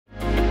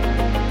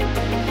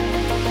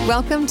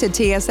Welcome to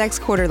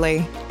TSX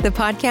Quarterly, the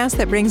podcast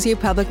that brings you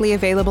publicly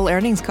available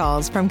earnings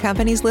calls from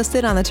companies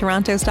listed on the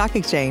Toronto Stock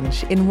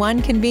Exchange in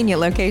one convenient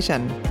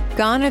location.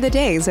 Gone are the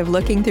days of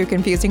looking through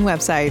confusing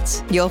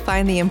websites. You'll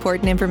find the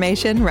important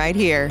information right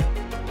here.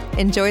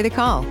 Enjoy the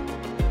call.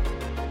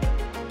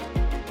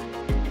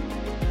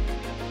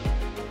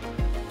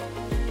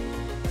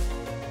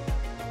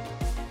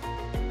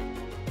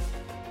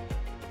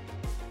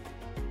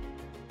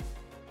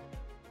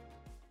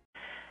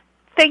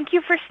 Thank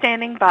you for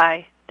standing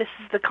by. This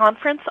is the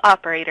conference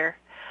operator.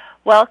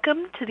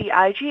 Welcome to the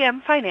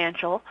IGM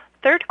Financial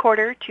Third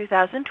Quarter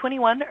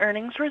 2021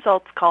 Earnings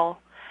Results Call.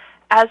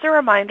 As a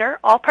reminder,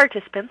 all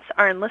participants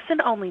are in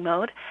listen-only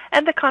mode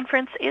and the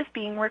conference is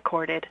being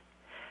recorded.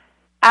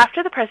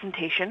 After the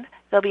presentation,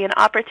 there'll be an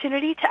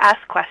opportunity to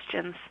ask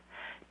questions.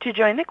 To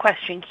join the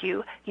question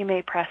queue, you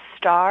may press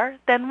star,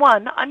 then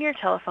 1 on your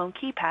telephone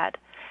keypad.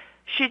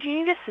 Should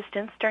you need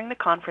assistance during the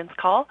conference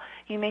call,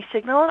 you may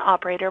signal an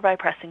operator by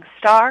pressing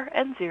star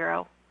and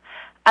 0.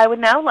 I would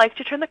now like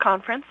to turn the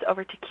conference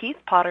over to Keith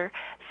Potter,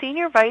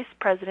 Senior Vice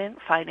President,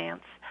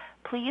 Finance.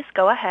 Please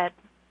go ahead.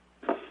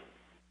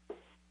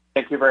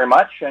 Thank you very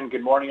much, and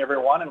good morning,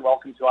 everyone, and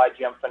welcome to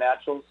IGM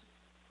Financial's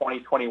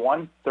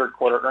 2021 Third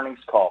Quarter Earnings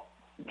Call.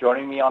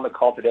 Joining me on the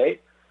call today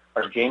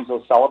are James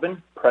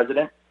O'Sullivan,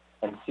 President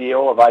and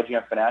CEO of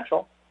IGM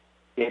Financial,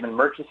 Damon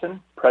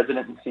Murchison,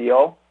 President and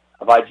CEO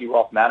of IG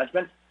Wealth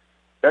Management,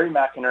 Barry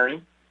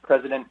McInerney,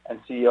 President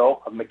and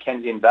CEO of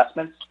Mackenzie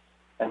Investments,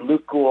 and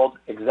Luke Gould,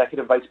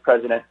 Executive Vice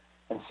President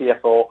and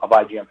CFO of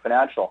IGM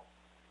Financial.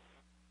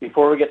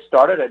 Before we get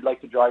started, I'd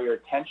like to draw your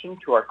attention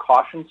to our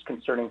cautions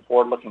concerning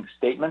forward-looking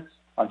statements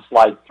on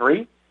Slide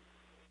 3.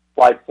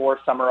 Slide 4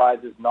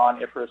 summarizes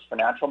non-IFRS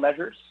financial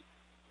measures.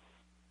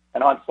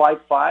 And on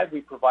Slide 5,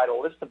 we provide a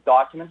list of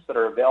documents that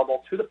are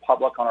available to the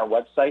public on our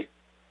website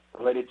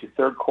related to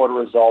third quarter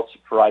results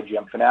for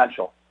IGM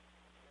Financial.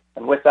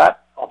 And with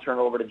that, I'll turn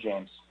it over to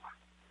James.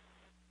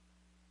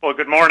 Well,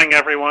 good morning,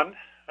 everyone.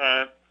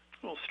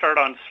 We'll start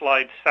on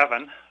Slide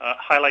 7,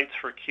 highlights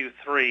for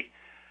Q3.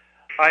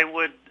 I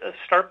would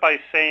start by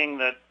saying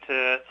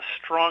that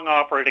strong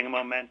operating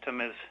momentum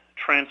is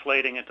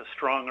translating into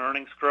strong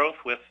earnings growth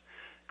with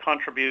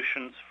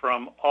contributions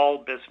from all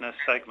business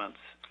segments.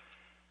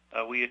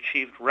 We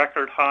achieved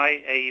record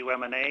high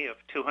AUM&A of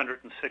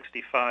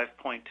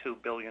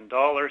 $265.2 billion in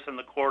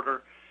the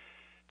quarter,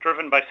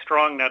 driven by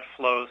strong net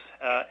flows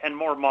and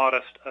more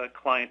modest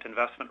client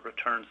investment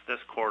returns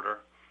this quarter.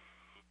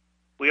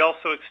 We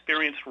also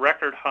experienced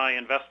record high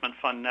investment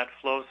fund net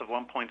flows of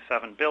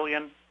 $1.7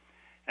 billion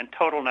and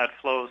total net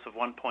flows of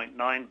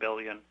 $1.9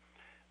 billion,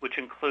 which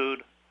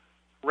include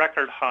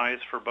record highs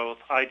for both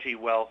IG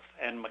Wealth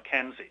and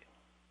Mackenzie.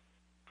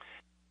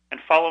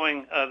 And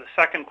following the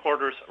second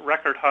quarter's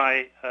record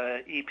high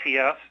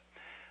EPS,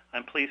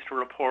 I'm pleased to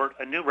report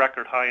a new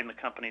record high in the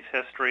company's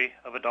history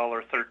of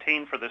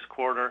 $1.13 for this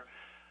quarter,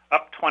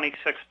 up 26%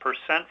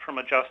 from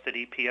adjusted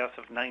EPS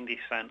of 90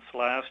 cents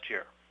last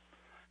year.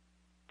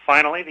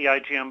 Finally, the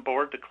IGM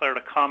board declared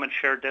a common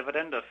share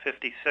dividend of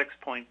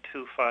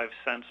 56.25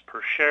 cents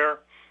per share,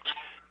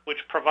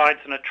 which provides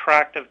an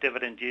attractive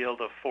dividend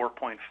yield of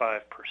 4.5%.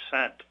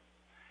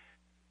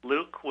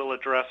 Luke will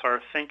address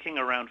our thinking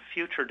around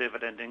future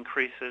dividend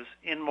increases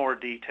in more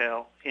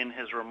detail in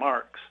his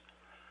remarks.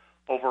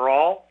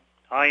 Overall,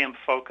 I am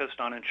focused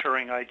on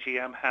ensuring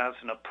IGM has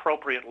an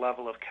appropriate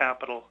level of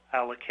capital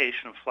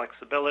allocation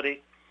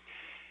flexibility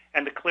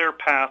and a clear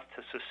path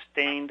to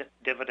sustained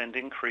dividend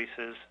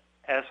increases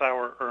as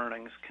our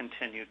earnings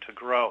continue to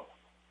grow.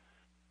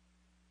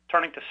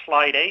 Turning to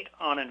Slide 8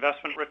 on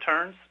investment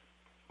returns,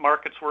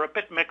 markets were a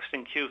bit mixed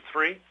in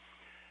Q3,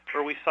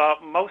 where we saw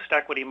most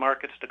equity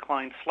markets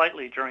decline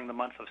slightly during the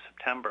month of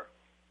September.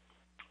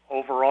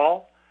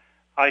 Overall,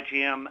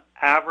 IGM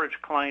average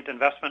client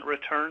investment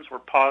returns were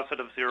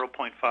positive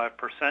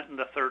 0.5% in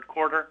the third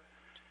quarter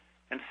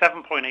and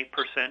 7.8%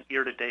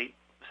 year-to-date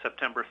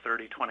September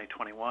 30,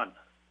 2021.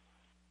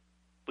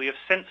 We have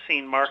since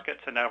seen markets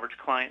and average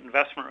client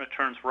investment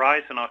returns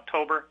rise in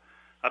October,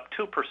 up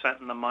 2%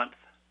 in the month,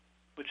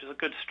 which is a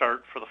good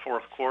start for the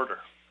fourth quarter.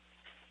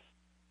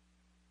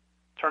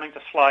 Turning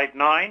to Slide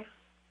 9,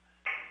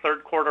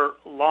 third quarter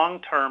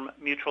long-term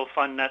mutual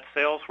fund net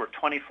sales were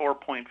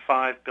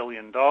 $24.5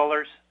 billion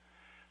for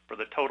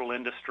the total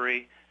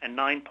industry and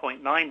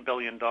 $9.9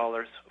 billion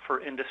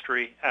for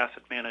industry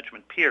asset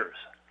management peers.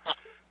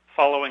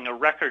 Following a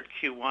record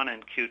Q1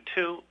 and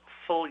Q2,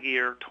 full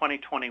year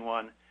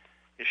 2021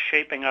 is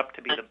shaping up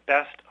to be the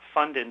best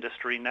fund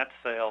industry net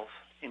sales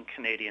in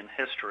Canadian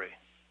history.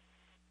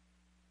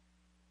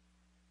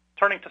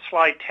 Turning to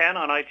Slide 10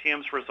 on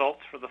IGM's results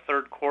for the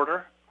third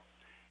quarter,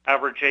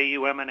 average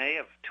AUM&A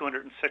of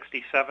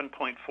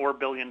 $267.4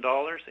 billion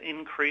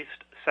increased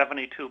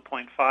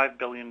 $72.5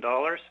 billion,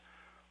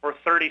 or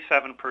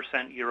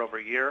 37% year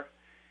over year,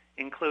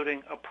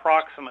 including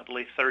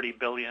approximately $30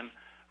 billion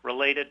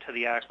related to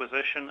the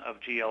acquisition of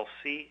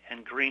GLC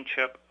and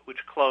Greenchip,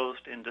 which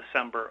closed in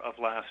December of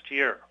last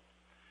year.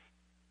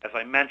 As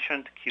I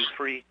mentioned,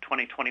 Q3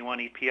 2021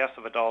 EPS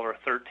of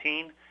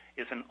 $1.13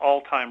 is an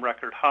all-time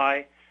record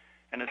high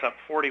and is up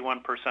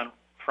 41%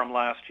 from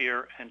last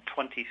year and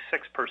 26%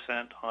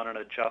 on an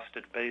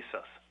adjusted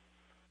basis.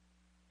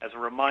 As a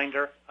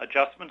reminder,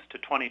 adjustments to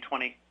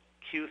 2020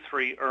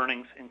 Q3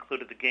 earnings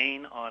included the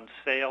gain on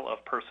sale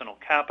of Personal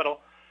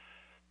Capital,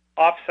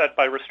 offset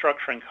by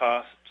restructuring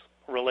costs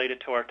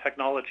related to our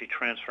technology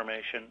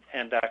transformation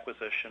and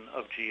acquisition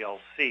of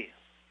GLC.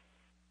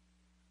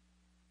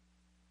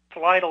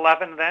 Slide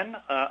 11 then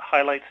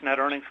highlights net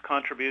earnings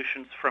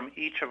contributions from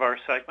each of our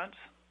segments.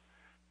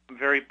 I'm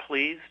very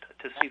pleased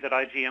to see that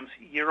IGM's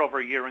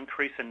year-over-year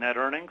increase in net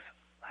earnings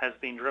has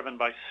been driven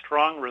by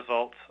strong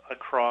results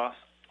across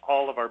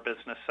all of our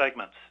business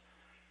segments.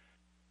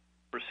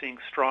 We're seeing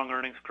strong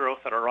earnings growth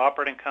at our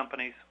operating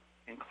companies,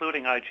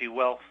 including IG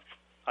Wealth,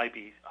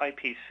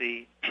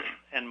 IPC,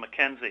 and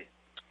Mackenzie.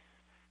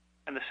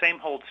 And the same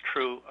holds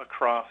true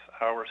across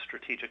our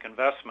strategic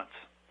investments.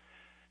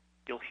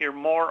 You'll hear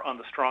more on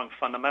the strong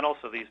fundamentals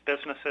of these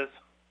businesses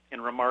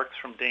in remarks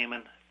from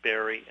Damon,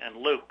 Barry, and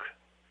Luke.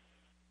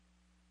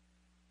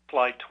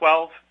 Slide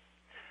 12.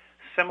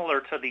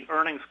 Similar to the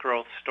earnings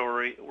growth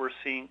story, we're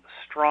seeing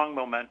strong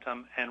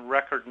momentum and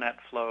record net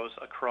flows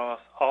across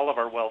all of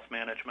our wealth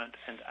management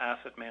and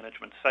asset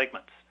management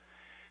segments.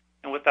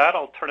 And with that,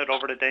 I'll turn it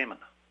over to Damon.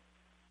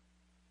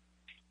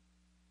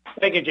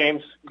 Thank you,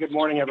 James. Good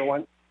morning,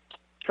 everyone.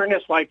 Turn to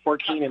slide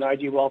 14 in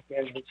IG Wealth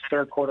Management's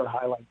third quarter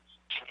highlights.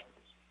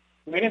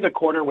 We ended the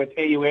quarter with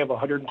AUA of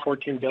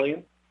 $114 billion.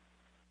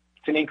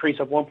 It's an increase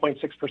of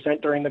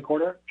 1.6% during the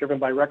quarter, driven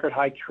by record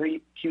high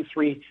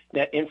Q3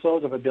 net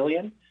inflows of $1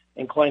 billion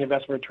and client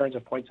investment returns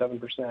of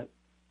 0.7%.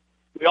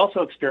 We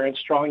also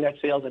experienced strong net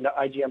sales into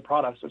IGM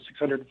products of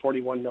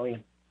 $641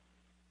 million.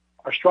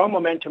 Our strong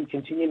momentum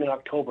continued in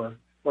October,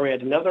 where we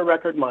had another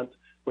record month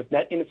with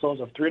net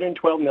inflows of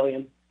 $312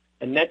 million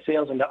and net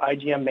sales into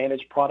IGM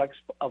managed products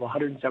of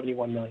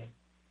 $171 million.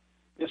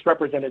 This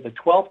represented the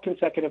 12th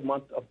consecutive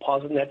month of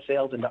positive net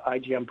sales into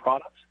IGM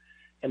products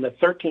and the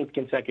 13th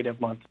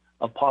consecutive month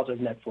of positive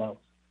net flows.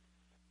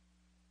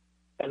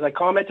 As I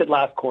commented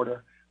last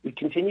quarter, we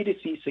continue to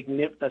see a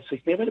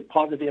significant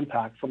positive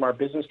impact from our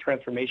business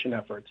transformation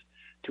efforts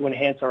to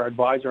enhance our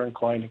advisor and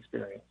client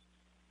experience.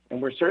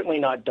 And we're certainly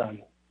not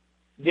done.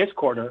 This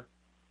quarter,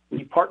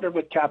 we partnered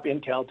with Cap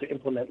Intel to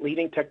implement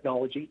leading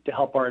technology to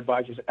help our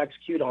advisors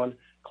execute on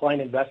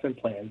client investment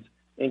plans,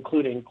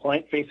 including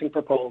client-facing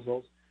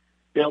proposals,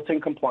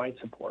 built-in compliance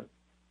support.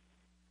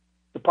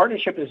 The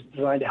partnership is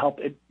designed to help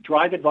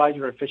drive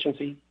advisor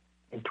efficiency,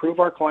 improve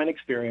our client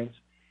experience,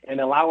 and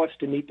allow us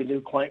to meet the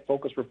new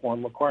client-focused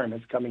reform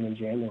requirements coming in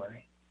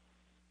January.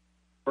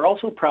 We're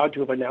also proud to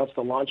have announced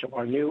the launch of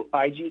our new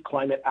IG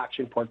Climate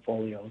Action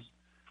portfolios,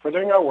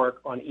 furthering our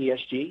work on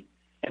ESG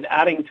and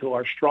adding to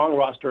our strong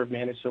roster of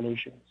managed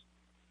solutions.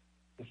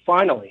 And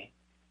finally,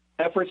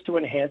 efforts to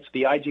enhance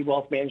the IG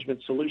Wealth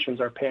Management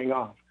solutions are paying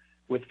off,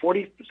 with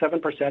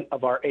 47%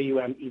 of our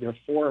AUM either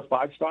 4 or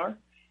 5 star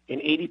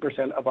and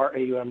 80% of our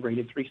AUM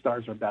rated 3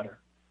 stars or better.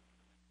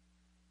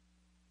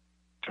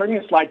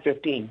 Turning to slide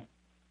 15,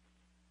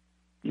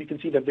 you can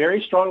see the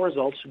very strong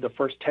results for the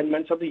first 10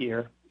 months of the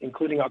year,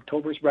 including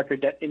October's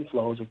record net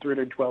inflows of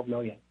 $312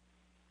 million.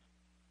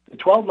 The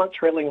 12-month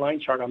trailing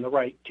line chart on the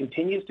right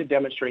continues to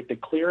demonstrate the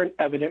clear and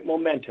evident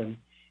momentum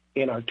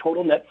in our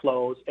total net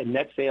flows and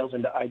net sales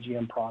into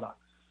IGM products.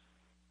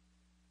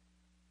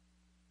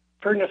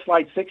 Turning to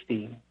slide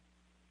 16,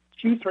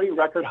 Q3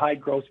 record high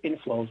gross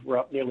inflows were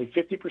up nearly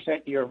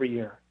 50% year over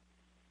year.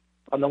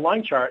 On the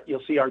line chart,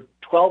 you'll see our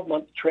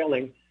 12-month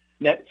trailing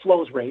net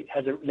flows rate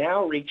has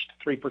now reached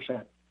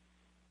 3%.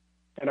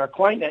 And our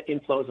client net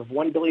inflows of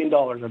 $1 billion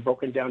are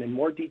broken down in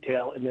more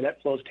detail in the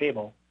net flows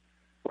table,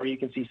 where you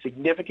can see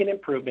significant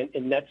improvement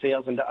in net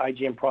sales into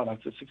IGM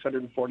products of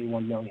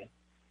 $641 million.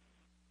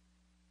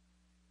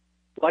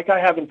 Like I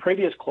have in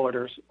previous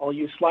quarters, I'll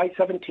use slide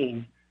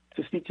 17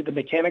 to speak to the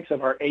mechanics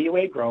of our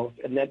AUA growth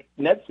and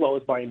net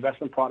flows by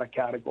investment product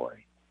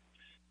category.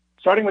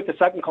 Starting with the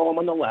second column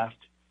on the left,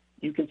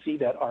 you can see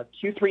that our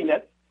Q3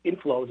 net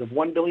inflows of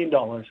 $1 billion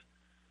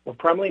were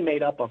primarily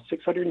made up of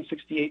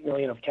 $668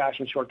 million of cash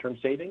and short-term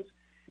savings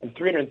and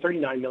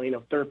 $339 million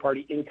of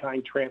third-party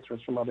in-kind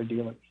transfers from other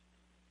dealers.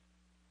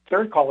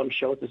 Third column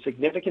shows the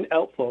significant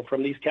outflow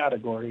from these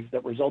categories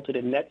that resulted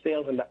in net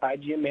sales into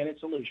IGM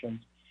Managed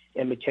Solutions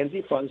and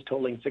Mackenzie funds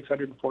totaling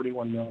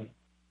 $641 million.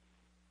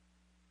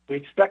 We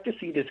expect to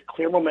see this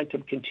clear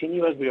momentum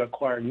continue as we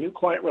acquire new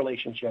client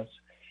relationships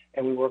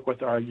and we work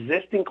with our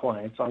existing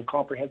clients on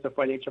comprehensive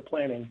financial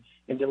planning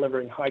and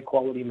delivering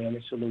high-quality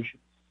managed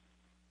solutions.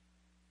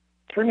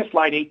 Turn to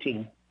slide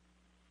 18.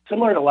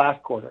 Similar to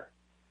last quarter,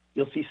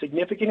 you'll see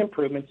significant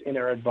improvements in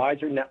our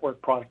advisor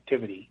network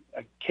productivity,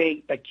 a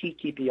key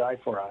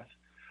KPI for us,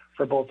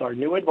 for both our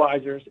new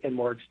advisors and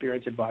more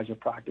experienced advisor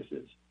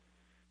practices.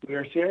 We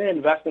are seeing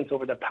investments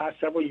over the past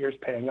several years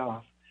paying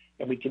off,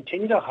 and we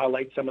continue to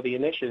highlight some of the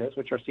initiatives,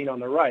 which are seen on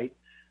the right,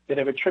 that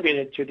have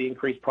attributed to the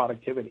increased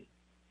productivity.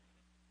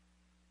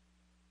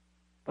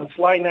 On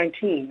slide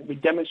 19, we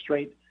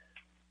demonstrate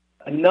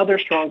another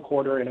strong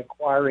quarter in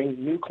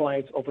acquiring new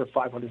clients over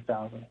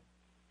 500,000.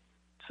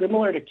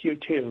 Similar to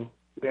Q2,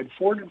 we had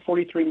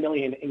 $443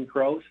 million in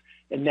gross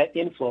and net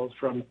inflows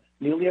from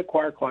newly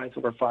acquired clients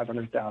over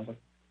 $500,000,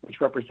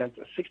 which represents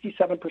a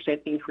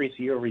 67% increase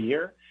year over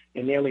year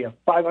and nearly a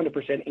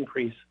 500%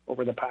 increase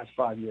over the past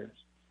 5 years.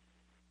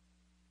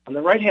 On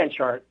the right-hand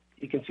chart,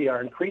 you can see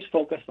our increased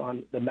focus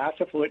on the mass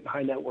affluent and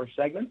high net worth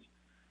segments,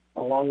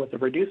 along with the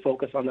reduced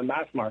focus on the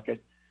mass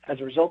market, has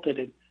resulted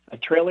in a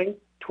trailing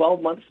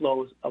 12-month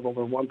flows of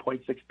over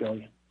 $1.6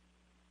 billion.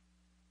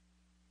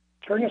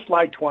 Turning to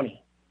slide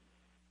 20.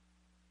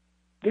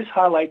 This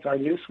highlights our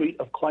new suite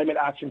of climate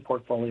action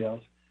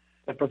portfolios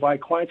that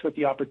provide clients with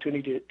the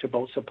opportunity to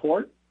both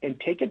support and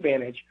take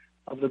advantage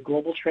of the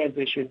global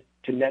transition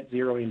to net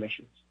zero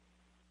emissions.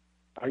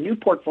 Our new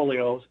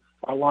portfolios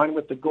are aligned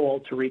with the goal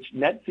to reach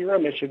net zero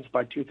emissions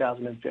by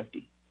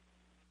 2050.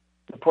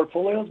 The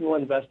portfolios will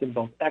invest in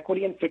both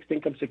equity and fixed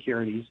income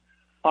securities,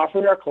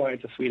 offering our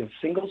clients a suite of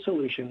single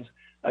solutions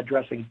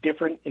addressing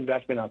different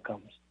investment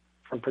outcomes,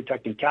 from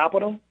protecting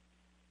capital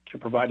to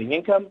providing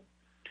income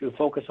to a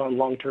focus on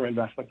long-term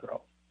investment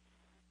growth.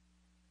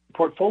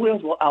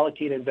 Portfolios will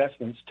allocate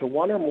investments to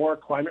one or more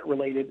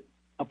climate-related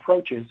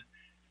approaches,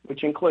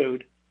 which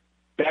include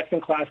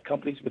best-in-class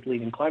companies with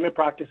leading climate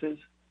practices,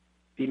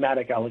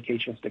 thematic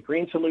allocations to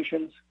green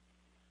solutions,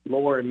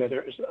 lower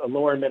emitters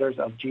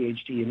of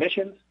GHG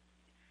emissions,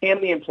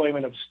 and the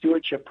employment of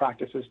stewardship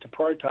practices to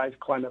prioritize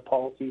climate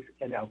policies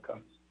and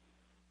outcomes.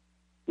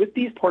 With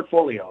these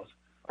portfolios,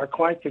 our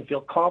clients can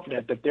feel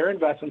confident that their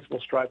investments will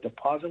strive to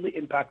positively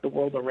impact the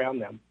world around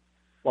them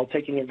while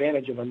taking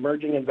advantage of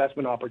emerging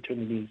investment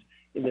opportunities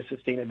in the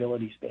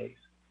sustainability space.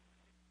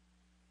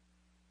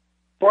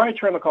 Before I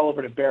turn the call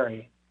over to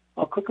Barry,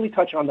 I'll quickly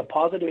touch on the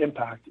positive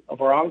impact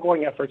of our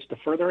ongoing efforts to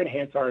further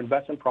enhance our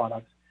investment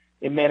products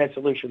in managed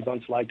solutions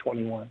on slide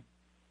 21.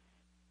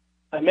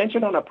 I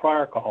mentioned on a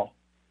prior call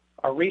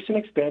our recent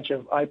expansion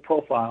of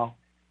iProfile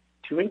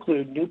to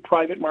include new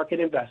private market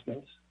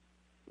investments,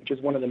 which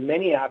is one of the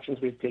many actions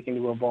we've taken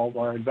to evolve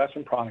our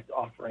investment product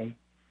offering,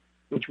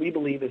 which we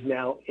believe is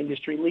now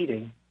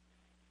industry-leading,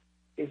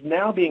 is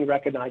now being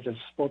recognized as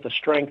both a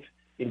strength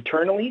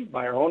internally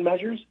by our own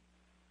measures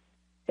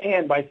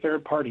and by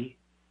third-party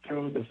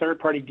through the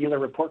third-party dealer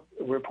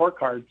report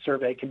card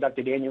survey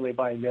conducted annually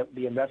by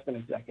the investment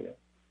executive.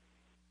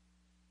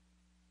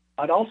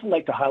 I'd also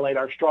like to highlight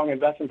our strong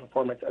investment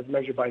performance as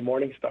measured by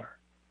Morningstar.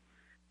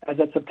 As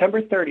of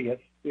September 30th,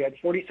 we had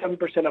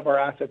 47% of our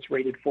assets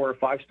rated 4 or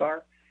 5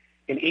 star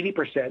and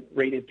 80%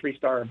 rated 3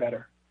 star or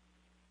better.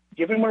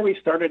 Given where we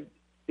started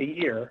the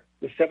year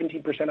with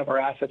 17% of our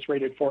assets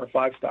rated 4 or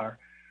 5 star,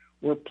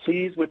 we're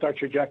pleased with our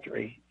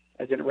trajectory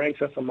as it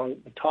ranks us among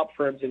the top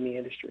firms in the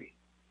industry.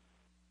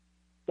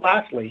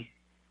 Lastly,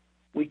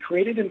 we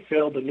created and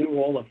filled the new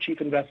role of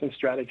Chief Investment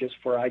Strategist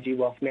for IG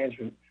Wealth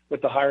Management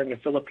with the hiring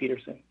of Philip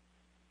Peterson.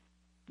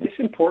 This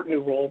important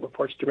new role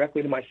reports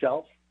directly to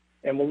myself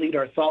and will lead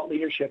our thought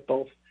leadership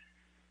both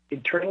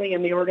internally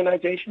in the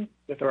organization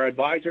with our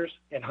advisors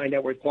and high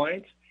net worth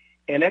clients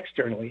and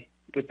externally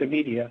with the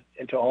media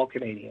and to all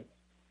Canadians.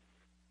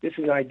 This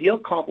is an ideal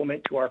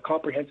complement to our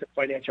comprehensive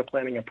financial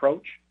planning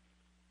approach.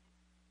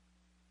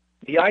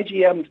 The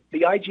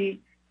IG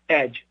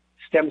Edge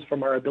stems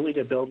from our ability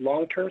to build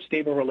long-term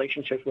stable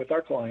relationships with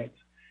our clients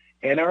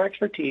and our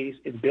expertise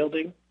in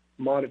building,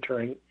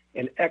 monitoring,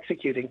 and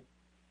executing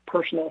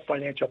personal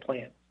financial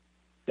plans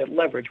that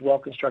leverage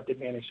well-constructed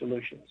managed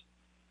solutions.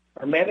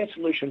 Our managed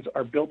solutions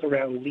are built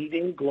around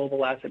leading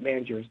global asset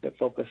managers that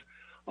focus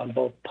on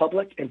both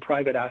public and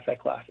private asset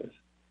classes.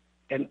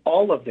 And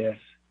all of this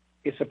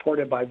is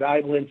supported by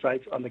valuable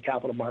insights on the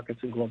capital markets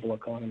and global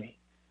economy.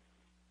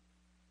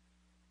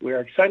 We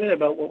are excited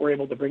about what we're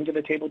able to bring to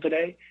the table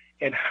today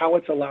and how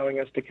it's allowing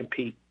us to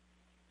compete.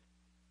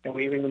 And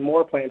we have even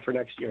more planned for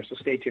next year, so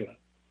stay tuned.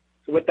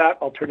 So with that,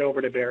 I'll turn it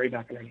over to Barry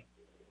McInerney.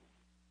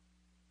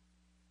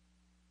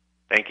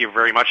 Thank you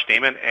very much,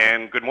 Damon,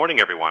 and good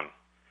morning, everyone.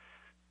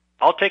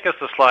 I'll take us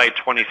to slide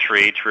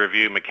 23 to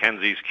review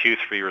Mackenzie's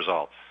Q3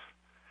 results.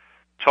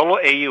 Total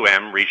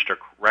AUM reached a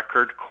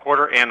record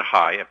quarter-end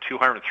high of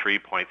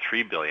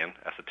 $203.3 billion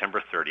at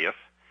September 30th,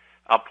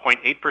 up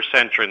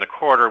 0.8% during the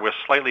quarter with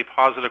slightly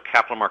positive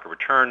capital market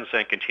returns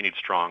and continued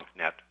strong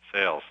net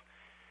sales.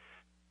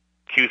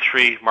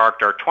 Q3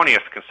 marked our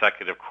 20th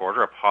consecutive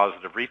quarter of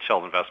positive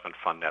retail investment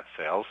fund net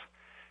sales,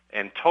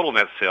 and total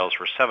net sales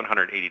were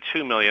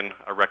 $782 million,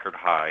 a record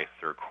high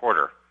third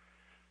quarter.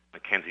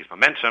 Mackenzie's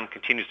momentum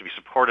continues to be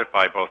supported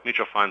by both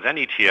mutual funds and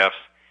ETFs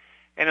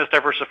and is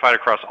diversified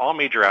across all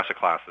major asset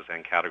classes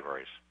and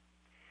categories.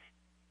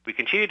 We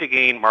continue to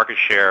gain market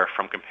share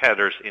from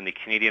competitors in the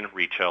Canadian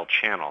retail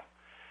channel,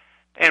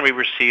 and we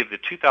received the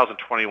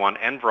 2021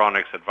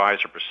 Environics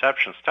Advisor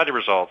Perception Study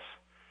results,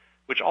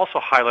 which also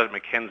highlighted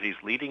Mackenzie's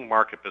leading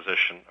market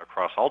position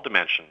across all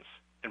dimensions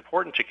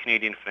important to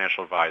Canadian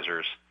financial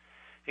advisors,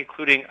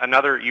 including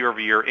another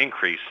year-over-year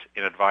increase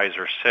in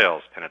advisor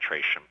sales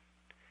penetration.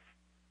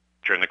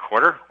 During the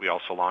quarter, we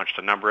also launched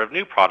a number of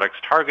new products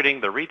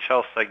targeting the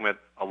retail segment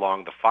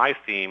along the 5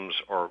 themes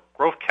or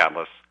growth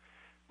catalysts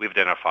we've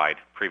identified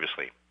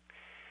previously.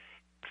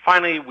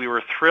 Finally, we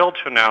were thrilled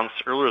to announce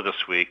earlier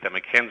this week that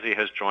Mackenzie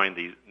has joined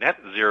the Net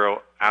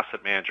Zero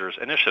Asset Managers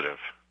Initiative,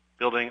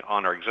 building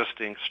on our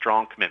existing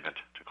strong commitment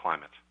to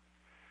climate.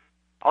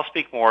 I'll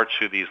speak more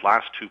to these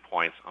last 2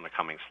 points on the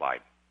coming slide.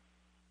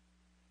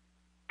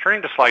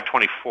 Turning to slide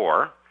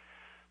 24,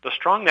 the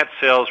strong net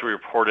sales we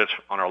reported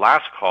on our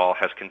last call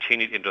has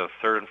continued into the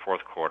third and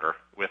fourth quarter,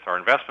 with our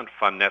investment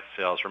fund net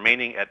sales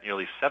remaining at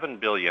nearly $7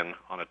 billion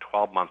on a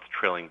 12-month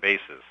trailing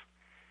basis.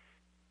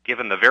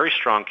 Given the very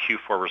strong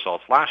Q4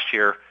 results last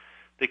year,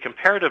 the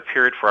comparative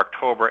period for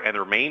October and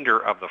the remainder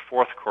of the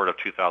fourth quarter of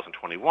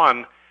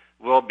 2021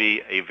 will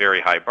be a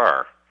very high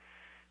bar.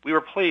 We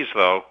were pleased,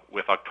 though,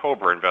 with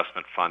October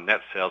investment fund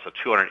net sales of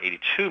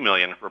 $282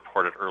 million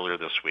reported earlier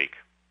this week.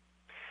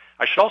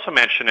 I should also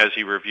mention, as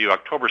you review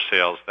October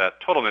sales,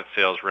 that total net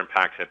sales were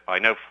impacted by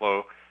an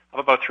outflow of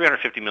about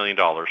 $350 million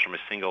from a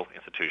single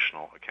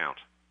institutional account.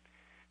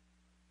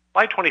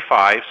 Slide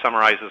 25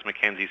 summarizes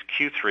Mackenzie's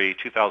Q3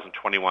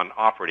 2021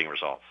 operating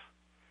results.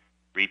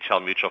 Retail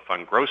mutual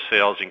fund gross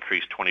sales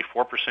increased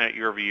 24%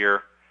 year over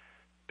year.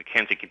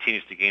 Mackenzie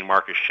continues to gain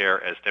market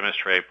share as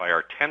demonstrated by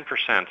our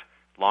 10%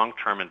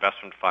 long-term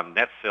investment fund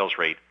net sales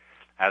rate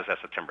as of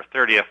September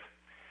 30th,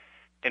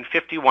 and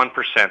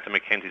 51% of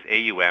Mackenzie's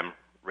AUM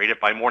rated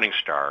by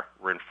Morningstar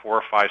were in 4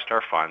 or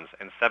 5-star funds,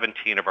 and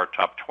 17 of our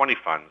top 20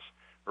 funds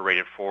were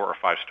rated 4 or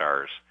 5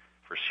 stars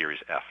for Series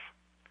F.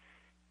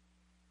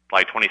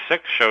 Slide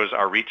 26 shows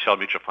our retail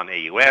mutual fund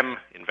AUM,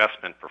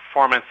 investment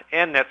performance,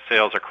 and net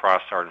sales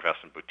across our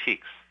investment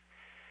boutiques.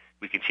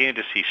 We continue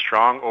to see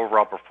strong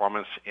overall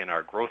performance in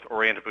our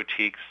growth-oriented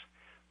boutiques,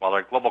 while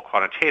our global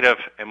quantitative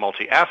and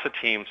multi-asset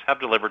teams have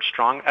delivered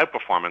strong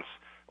outperformance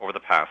over the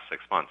past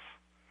 6 months.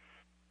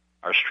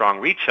 Our strong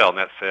retail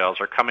net sales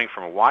are coming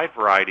from a wide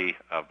variety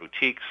of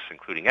boutiques,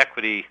 including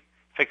equity,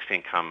 fixed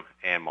income,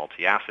 and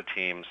multi-asset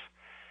teams,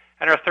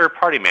 and our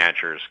third-party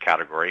managers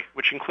category,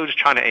 which includes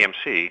China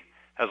AMC,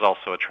 has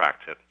also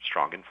attracted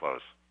strong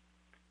inflows.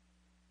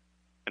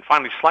 And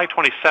finally, slide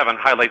 27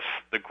 highlights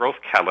the growth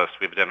catalysts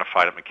we've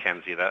identified at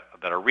Mackenzie that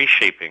are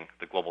reshaping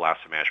the global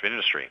asset management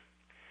industry.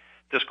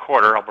 This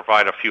quarter, I'll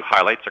provide a few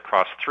highlights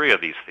across 3 of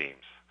these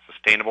themes: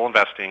 sustainable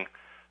investing,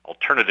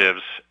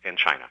 alternatives, and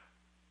China.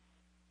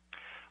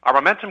 Our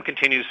momentum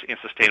continues in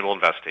sustainable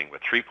investing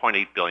with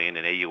 $3.8 billion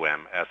in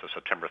AUM as of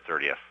September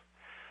 30th.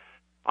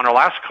 On our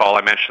last call,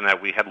 I mentioned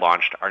that we had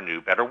launched our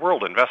new Better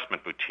World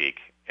investment boutique,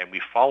 and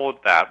we followed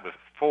that with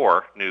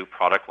 4 new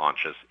product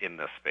launches in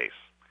this space.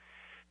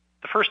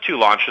 The first 2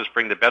 launches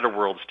bring the Better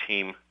World's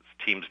team's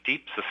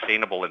deep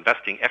sustainable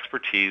investing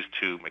expertise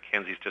to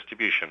Mackenzie's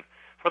distribution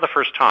for the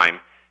first time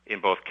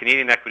in both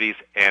Canadian equities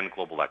and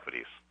global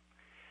equities.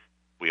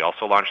 We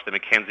also launched the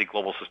Mackenzie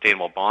Global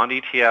Sustainable Bond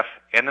ETF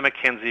and the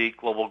Mackenzie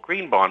Global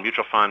Green Bond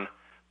Mutual Fund,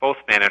 both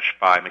managed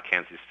by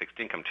Mackenzie's fixed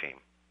income team.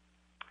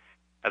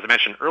 As I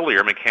mentioned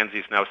earlier, Mackenzie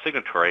is now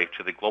signatory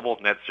to the Global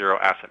Net Zero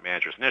Asset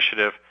Managers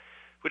Initiative,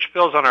 which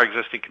builds on our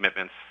existing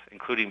commitments,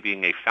 including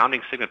being a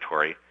founding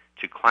signatory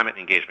to Climate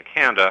Engagement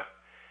Canada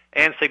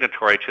and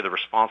signatory to the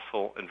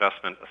Responsible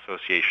Investment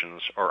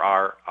Association's, or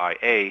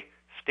RIA,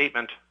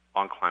 Statement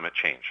on Climate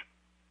Change.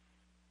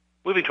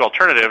 Moving to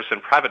alternatives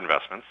and private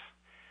investments,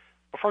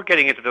 before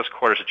getting into this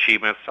quarter's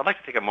achievements, I'd like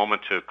to take a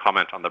moment to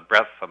comment on the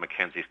breadth of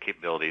Mackenzie's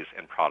capabilities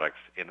and products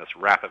in this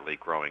rapidly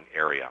growing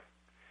area.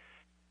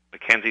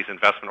 Mackenzie's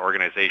investment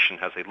organization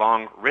has a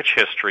long, rich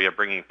history of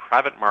bringing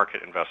private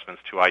market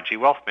investments to IG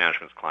Wealth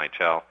Management's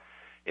clientele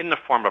in the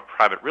form of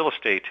private real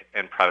estate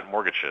and private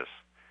mortgages.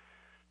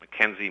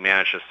 Mackenzie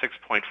manages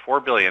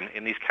 $6.4 billion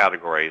in these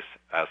categories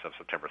as of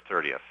September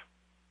 30th.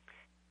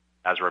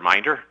 As a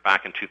reminder,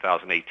 back in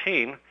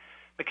 2018,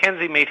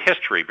 Mackenzie made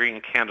history bringing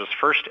Canada's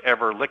first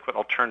ever liquid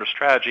alternative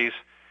strategies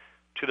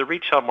to the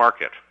retail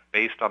market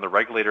based on the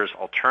regulator's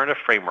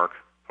alternative framework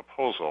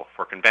proposal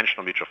for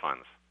conventional mutual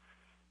funds.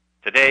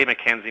 Today,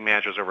 Mackenzie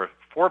manages over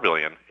 $4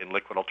 billion in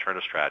liquid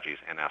alternative strategies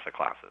and asset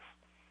classes.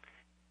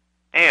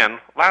 And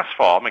last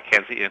fall,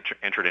 Mackenzie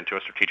entered into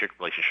a strategic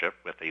relationship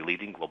with a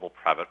leading global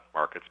private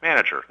markets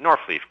manager,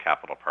 Northleaf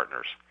Capital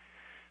Partners.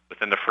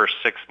 Within the first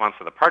 6 months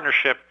of the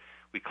partnership,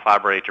 we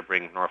collaborated to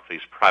bring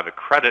Northleaf's private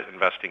credit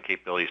investing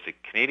capabilities to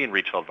Canadian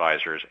retail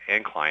advisors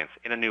and clients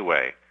in a new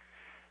way.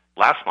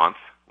 Last month,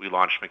 we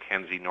launched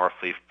Mackenzie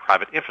Northleaf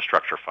Private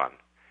Infrastructure Fund.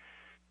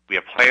 We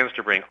have plans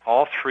to bring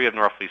all 3 of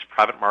Northleaf's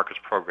private markets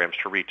programs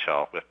to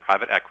retail, with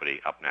private equity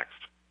up next.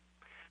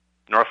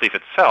 Northleaf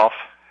itself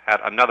had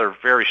another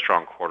very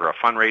strong quarter of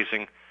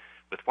fundraising,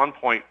 with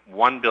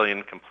 $1.1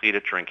 billion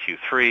completed during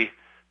Q3,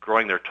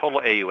 growing their total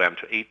AUM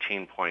to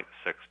 $18.6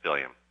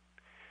 billion.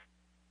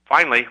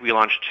 Finally, we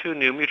launched 2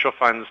 new mutual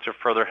funds to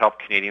further help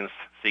Canadians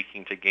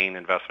seeking to gain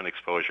investment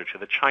exposure to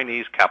the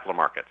Chinese capital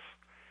markets.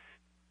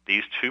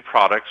 These 2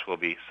 products will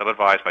be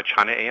sub-advised by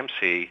China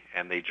AMC,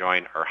 and they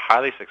join our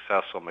highly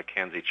successful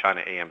Mackenzie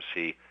China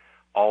AMC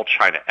All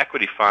China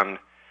Equity Fund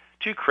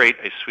to create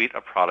a suite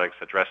of products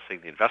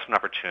addressing the investment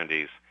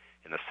opportunities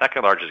in the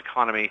second largest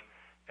economy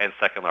and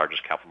second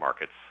largest capital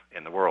markets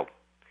in the world.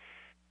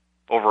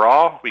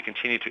 Overall, we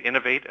continue to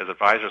innovate as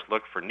advisors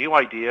look for new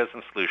ideas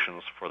and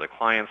solutions for their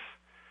clients,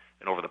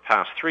 And over the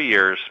past 3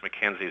 years,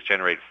 Mackenzie has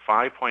generated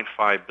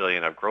 $5.5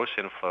 billion of gross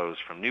inflows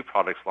from new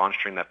products launched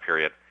during that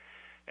period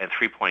and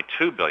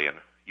 $3.2 billion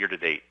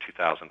year-to-date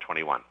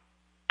 2021.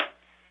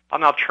 I'll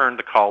now turn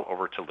the call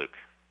over to Luke.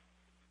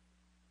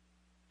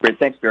 Great.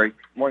 Thanks, Barry. Good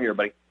morning,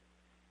 everybody.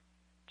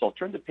 So I'll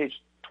turn to page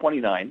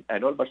 29. I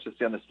don't have much to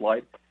say on this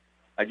slide.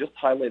 I just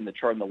highlighted in the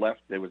chart on the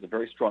left that it was a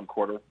very strong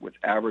quarter with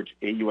average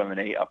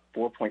AUM&A up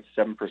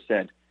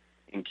 4.7%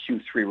 in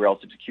Q3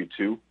 relative to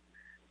Q2.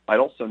 I'd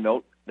also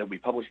note that we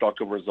published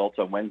October results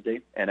on Wednesday,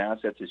 and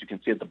assets, as you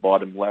can see at the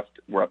bottom left,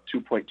 were up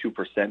 2.2%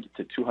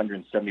 to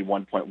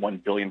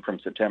 $271.1 billion from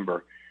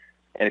September.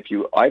 And if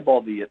you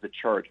eyeball the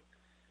chart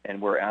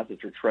and where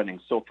assets are trending,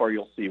 so far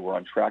you'll see we're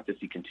on track to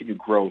see continued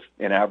growth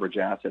in average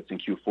assets in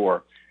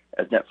Q4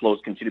 as net flows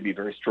continue to be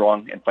very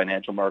strong and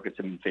financial markets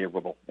have been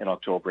favorable in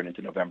October and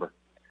into November.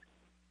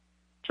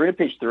 Turning to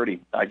page 30,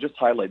 I just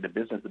highlighted the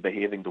business is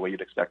behaving the way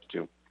you'd expect it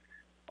to.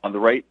 On the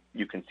right,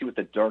 you can see with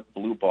the dark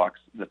blue box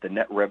that the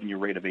net revenue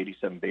rate of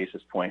 87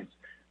 basis points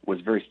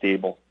was very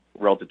stable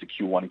relative to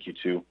Q1 and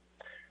Q2.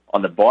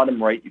 On the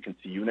bottom right, you can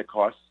see unit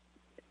costs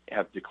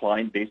have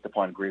declined based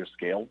upon greater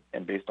scale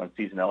and based on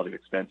seasonality of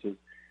expenses.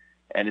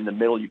 And in the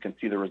middle, you can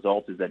see the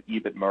result is that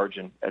EBIT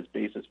margin as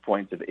basis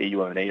points of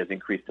AUM&A has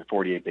increased to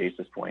 48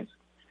 basis points.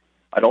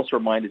 I'd also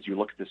remind, as you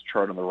look at this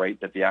chart on the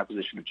right, that the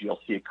acquisition of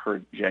GLC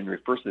occurred January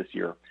 1st this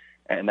year,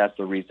 and that's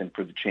the reason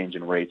for the change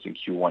in rates in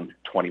Q1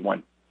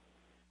 21.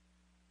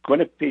 Going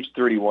to page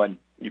 31,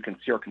 you can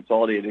see our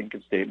consolidated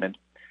income statement.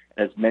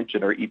 As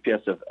mentioned, our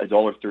EPS of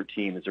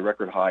 $1.13 is a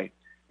record high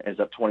and is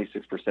up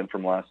 26%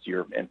 from last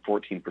year and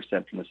 14%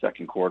 from the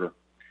second quarter.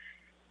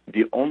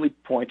 The only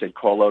point I'd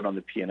call out on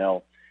the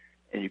P&L,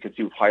 and you can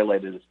see we've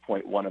highlighted as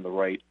point one on the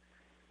right,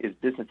 is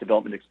business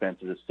development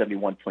expenses of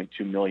 $71.2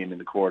 million in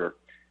the quarter.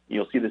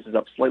 You'll see this is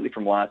up slightly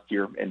from last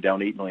year and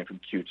down $8 million from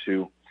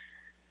Q2.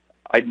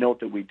 I'd note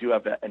that we do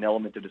have an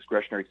element of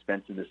discretionary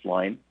expense in this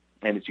line.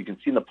 And as you can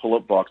see in the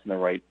pull-up box on the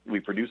right, we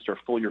reduced our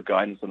full-year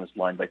guidance on this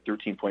line by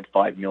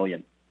 $13.5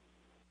 million.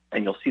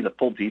 And you'll see the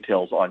full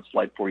details on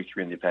slide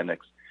 43 in the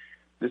appendix.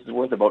 This is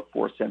worth about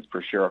 4 cents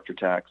per share after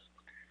tax.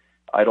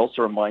 I'd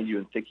also remind you,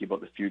 in thinking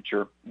about the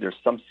future, there's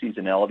some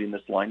seasonality in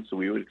this line, so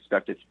we would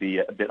expect it to be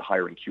a bit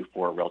higher in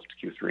Q4 relative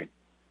to Q3.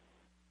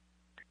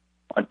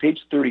 On page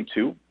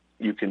 32,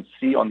 you can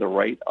see on the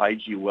right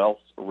IG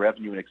Wealth's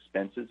revenue and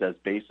expenses as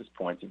basis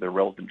points of their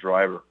relevant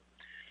driver.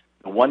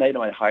 The one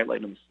item I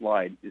highlight on the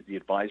slide is the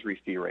advisory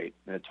fee rate,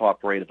 and a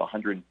top rate of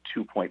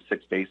 102.6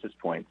 basis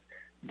points,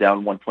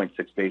 down 1.6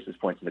 basis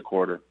points in the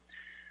quarter.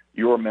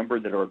 You'll remember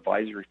that our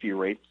advisory fee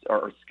rates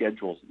are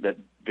schedules that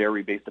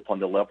vary based upon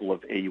the level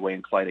of AUA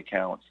and client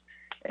accounts,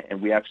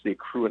 and we actually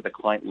accrue at the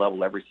client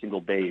level every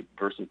single day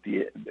versus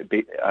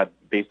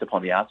based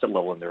upon the asset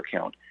level in their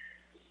account.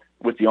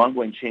 With the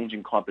ongoing change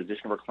in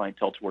composition of our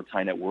clientele towards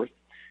high net worth,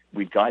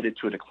 we guided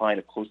to a decline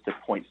of close to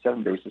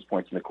 0.7 basis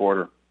points in the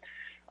quarter.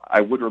 I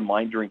would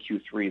remind during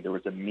Q3 there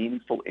was a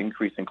meaningful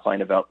increase in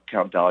client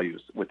account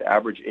values, with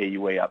average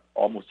AUA up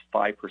almost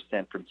 5%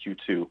 from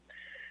Q2.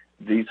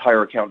 These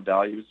higher account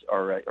values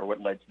are what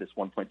led to this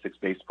 1.6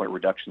 basis point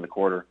reduction in the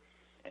quarter,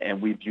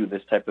 and we view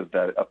this type of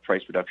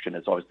price reduction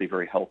as obviously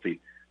very healthy,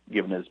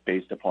 given it's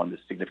based upon the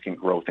significant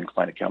growth in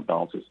client account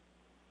balances.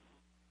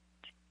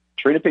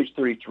 Turning to page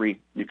 33,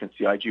 you can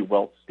see IG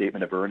Wealth's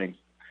statement of earnings.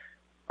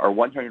 Our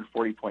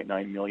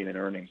 $140.9 million in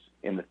earnings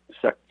in the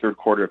third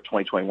quarter of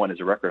 2021 is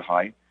a record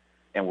high,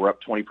 and we're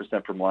up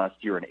 20% from last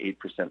year and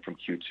 8% from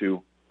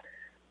Q2.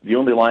 The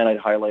only line I'd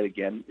highlight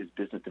again is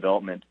business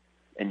development,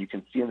 and you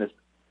can see in this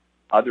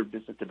other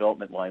business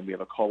development line, we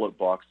have a call-out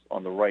box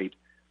on the right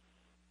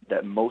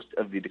that most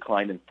of the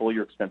decline in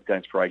full-year expense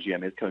guidance for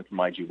IGM is coming from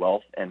IG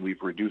Wealth, and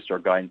we've reduced our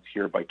guidance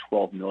here by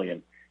 $12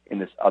 million in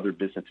this other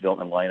business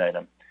development line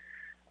item.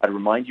 I'd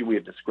remind you we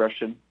have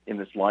discretion in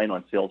this line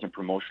on sales and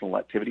promotional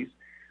activities,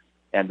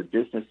 and the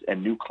business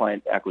and new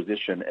client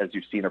acquisition, as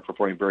you've seen, are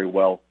performing very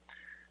well.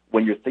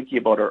 When you're thinking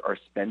about our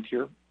spend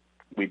here,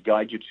 we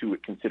guide you to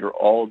consider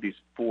all of these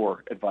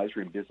 4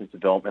 advisory and business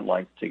development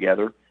lines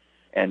together,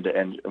 and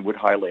would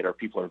highlight our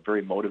people are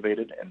very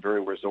motivated and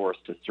very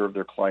resourced to serve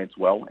their clients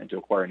well and to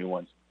acquire new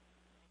ones.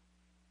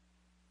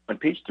 On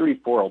page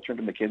 34, I'll turn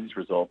to Mackenzie's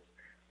results.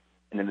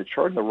 And in the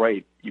chart on the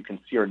right, you can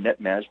see our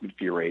net management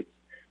fee rates.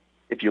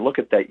 If you look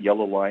at that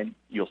yellow line,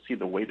 you'll see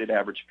the weighted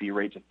average fee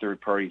rate to third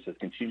parties has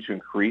continued to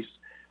increase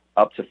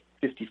up to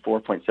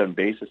 54.7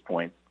 basis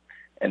points.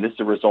 And this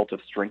is a result of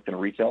strength in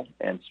retail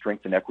and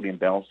strength in equity and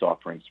balanced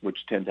offerings,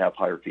 which tend to have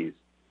higher fees.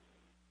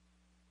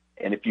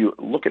 And if you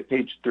look at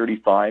page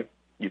 35,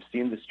 you've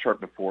seen this chart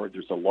before.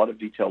 There's a lot of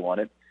detail on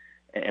it.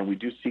 And we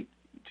do seek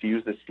to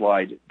use this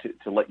slide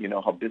to let you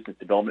know how business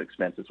development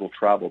expenses will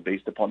travel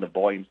based upon the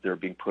volumes that are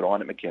being put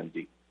on at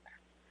Mackenzie.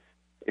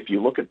 If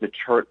you look at the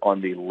chart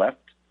on the left,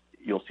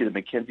 you'll see that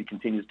Mackenzie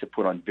continues to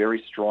put on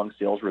very strong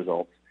sales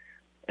results.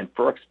 And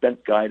for our expense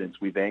guidance,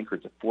 we've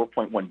anchored to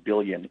 $4.1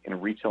 billion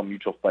in retail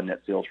mutual fund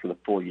net sales for the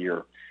full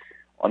year.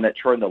 On that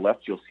chart on the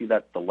left, you'll see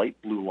that the light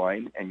blue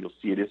line, and you'll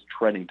see it is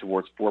trending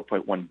towards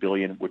 $4.1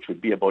 billion, which would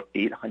be about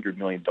 $800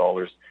 million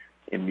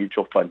in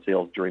mutual fund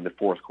sales during the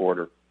fourth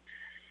quarter.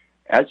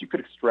 As you could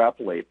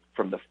extrapolate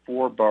from the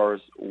 4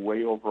 bars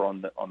way over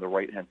on the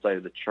right-hand side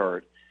of the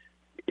chart,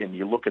 and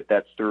you look at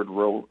that third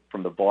row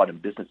from the bottom,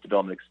 business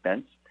development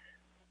expense,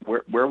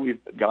 where we've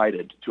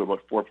guided to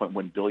about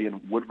 $4.1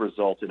 billion would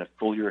result in a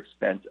full-year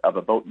expense of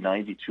about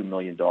 $92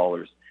 million.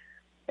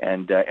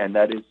 And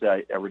that is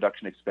a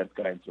reduction in expense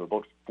guidance of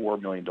about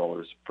 $4 million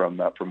from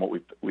what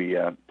we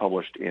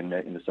published in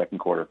the second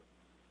quarter.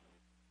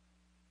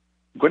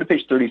 Go to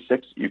page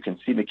 36. You can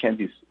see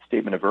Mackenzie's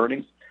statement of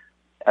earnings.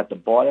 At the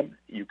bottom,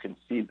 you can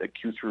see the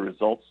Q3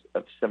 results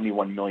of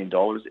 $71 million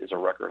is a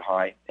record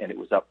high, and it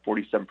was up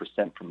 47%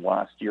 from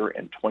last year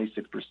and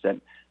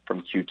 26%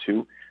 from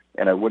Q2.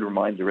 And I would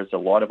remind there is a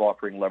lot of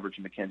operating leverage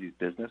in Mackenzie's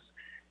business,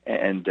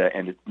 and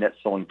it's net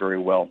selling very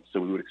well. So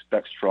we would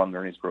expect strong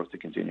earnings growth to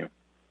continue.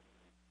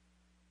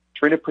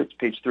 Turning to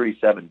page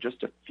 37,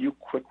 just a few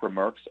quick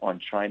remarks on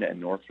China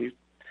and Northleaf.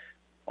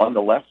 On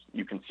the left,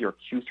 you can see our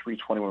Q3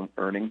 21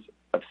 earnings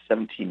of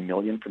 $17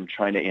 million from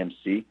China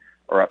AMC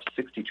are up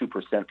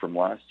 62% from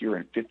last year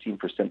and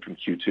 15% from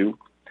Q2.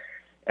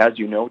 As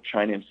you know,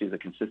 China AMC is a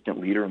consistent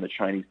leader in the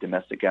Chinese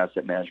domestic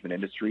asset management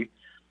industry,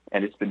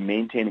 and it's been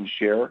maintaining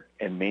share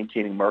and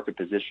maintaining market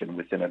position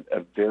within a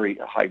very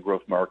high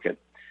growth market.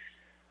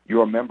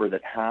 You'll remember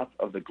that half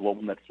of the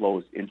global net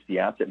flows into the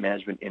asset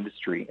management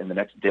industry in the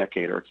next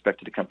decade are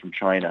expected to come from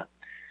China.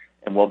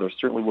 And while there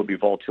certainly will be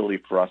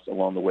volatility for us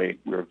along the way,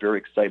 we're very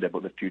excited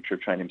about the future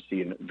of China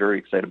AMC and very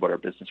excited about our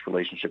business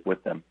relationship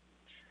with them.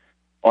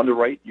 On the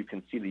right, you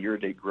can see the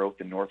year-to-date growth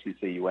in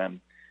Northleaf's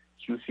AUM.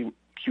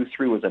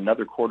 Q3 was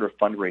another quarter of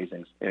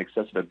fundraisings in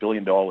excess of $1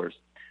 billion,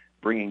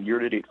 bringing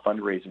year-to-date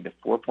fundraising to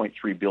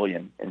 $4.3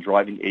 billion and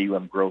driving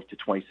AUM growth to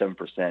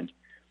 27%.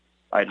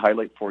 I'd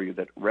highlight for you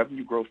that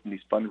revenue growth from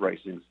these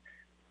fundraisings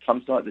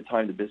comes not at the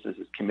time the business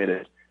is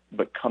committed,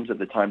 but comes at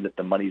the time that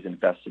the money is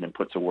invested and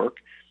put to work.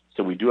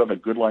 So we do have a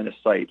good line of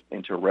sight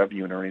into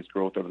revenue and earnings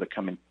growth over the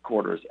coming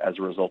quarters as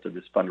a result of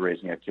this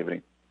fundraising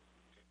activity.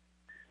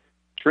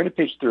 Turning to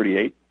page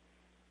 38,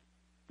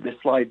 this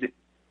slide is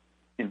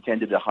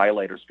intended to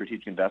highlight our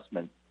strategic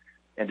investments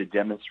and to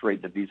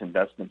demonstrate that these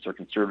investments are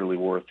conservatively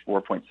worth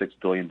 $4.6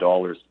 billion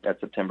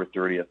at September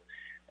 30th.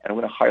 And I'm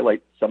going to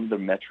highlight some of the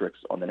metrics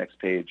on the next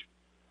page.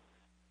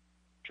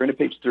 Turning to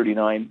page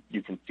 39,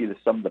 you can see the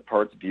sum of the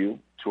parts view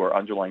to our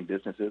underlying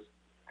businesses.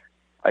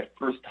 I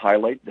first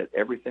highlight that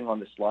everything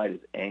on the slide is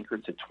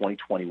anchored to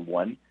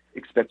 2021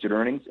 expected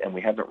earnings, and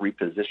we haven't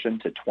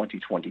repositioned to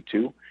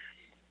 2022.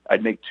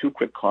 I'd make two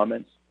quick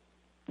comments.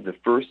 The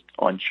first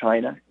on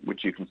China,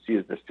 which you can see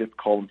is the fifth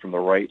column from the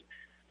right.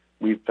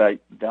 We've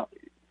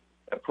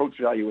approached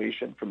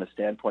valuation from the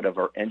standpoint of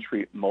our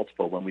entry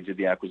multiple when we did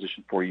the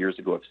acquisition 4 years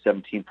ago of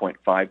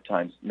 17.5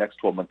 times next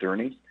 12-month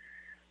earnings.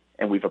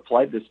 And we've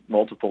applied this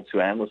multiple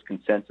to analyst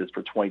consensus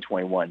for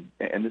 2021.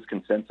 And this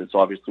consensus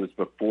obviously was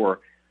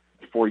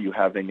before you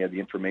having the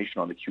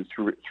information on the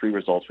Q3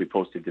 results we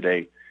posted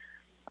today.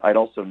 I'd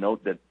also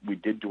note that we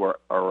did do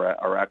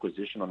our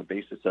acquisition on the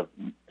basis of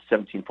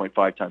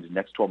 17.5 times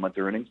next 12-month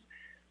earnings.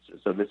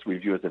 So this we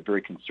view as a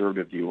very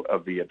conservative view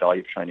of the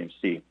value of China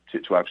AMC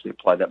to actually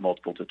apply that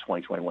multiple to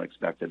 2021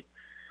 expected.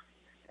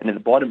 And in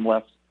the bottom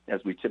left,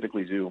 as we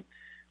typically do,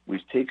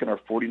 we've taken our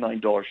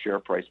 $49 share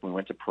price when we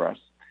went to press.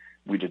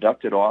 We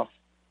deducted off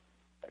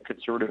a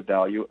conservative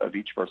value of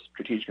each of our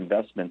strategic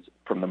investments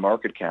from the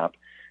market cap,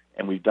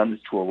 and we've done this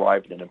to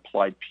arrive at an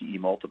implied PE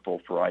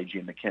multiple for IG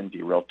and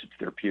Mackenzie relative to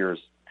their peers.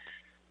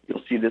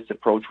 You'll see this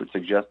approach would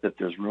suggest that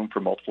there's room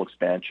for multiple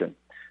expansion.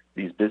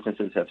 These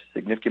businesses have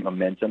significant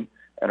momentum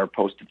and are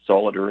posted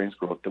solid earnings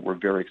growth that we're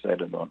very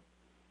excited about.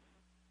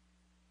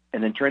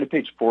 And then turning to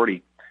page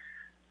 40,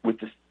 with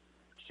the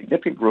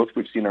significant growth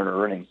we've seen in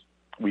our earnings,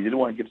 we did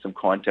want to give some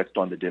context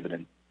on the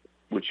dividend,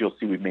 which you'll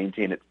see we've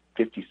maintained at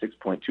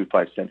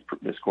 56.25 cents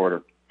this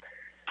quarter.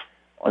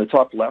 On the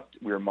top left,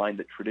 we remind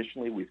that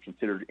traditionally we've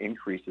considered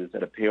increases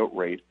at a payout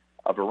rate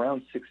of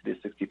around 60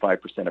 to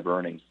 65% of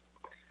earnings.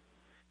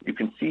 You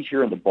can see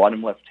here in the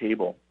bottom left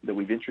table that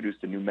we've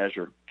introduced a new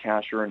measure,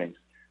 cash earnings,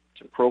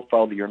 to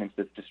profile the earnings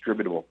that's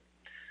distributable.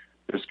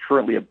 There's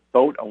currently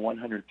about a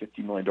 $150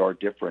 million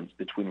difference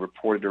between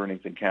reported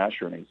earnings and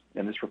cash earnings,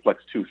 and this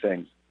reflects two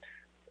things.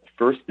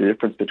 First, the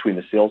difference between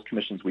the sales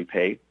commissions we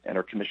pay and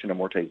our commission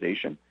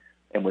amortization,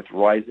 and with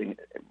rising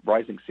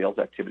sales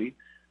activity,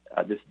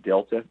 this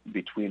delta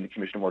between the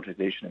commission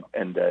amortization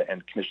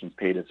and commissions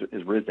paid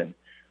has risen.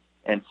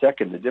 And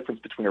second, the difference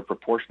between our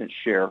proportionate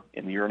share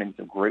in the earnings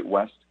of Great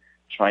West,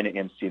 China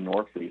AMC, and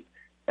Northleaf,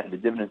 and the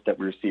dividends that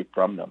we receive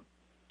from them.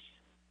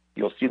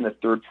 You'll see in the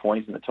third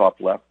point in the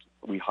top left,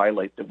 we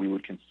highlight that we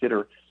would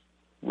consider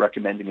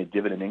recommending a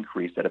dividend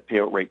increase at a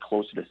payout rate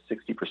closer to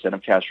 60%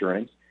 of cash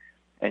earnings.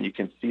 And you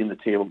can see in the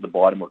table at the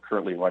bottom, we're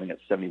currently running at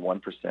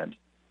 71%.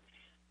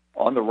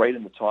 On the right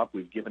and the top,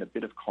 we've given a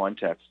bit of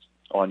context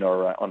on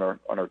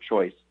our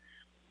choice.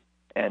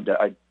 And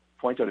I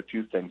point out a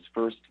few things.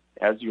 First,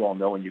 as you all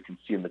know, and you can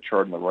see in the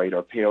chart on the right,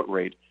 our payout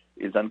rate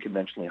is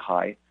unconventionally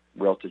high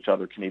relative to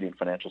other Canadian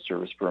financial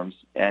service firms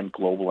and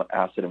global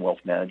asset and wealth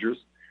managers.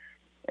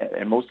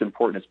 And most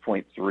important is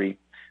point 3.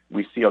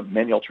 We see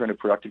many alternative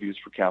productive use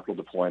for capital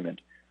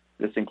deployment.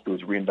 This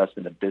includes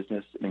reinvestment in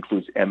business, it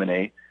includes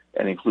M&A,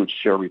 and it includes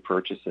share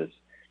repurchases.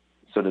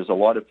 So there's a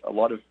lot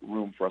of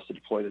room for us to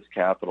deploy this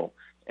capital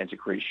and to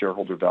create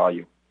shareholder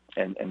value,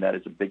 and that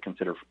is a big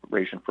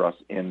consideration for us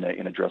in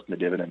addressing the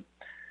dividend.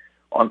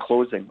 On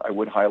closing, I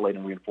would highlight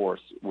and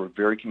reinforce we're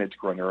very committed to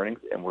growing earnings,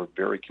 and we're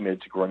very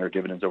committed to growing our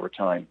dividends over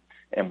time,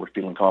 and we're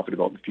feeling confident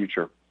about the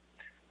future.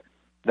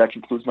 That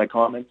concludes my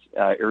comments.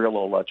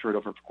 Ariel, I'll turn it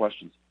over for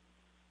questions.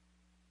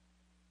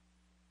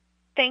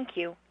 Thank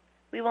you.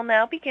 We will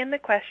now begin the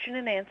question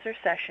and answer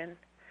session.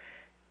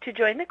 To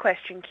join the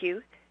question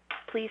queue,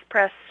 please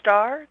press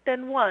star,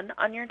 then 1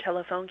 on your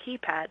telephone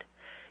keypad.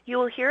 You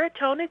will hear a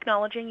tone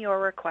acknowledging your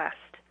request.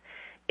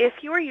 If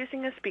you are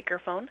using a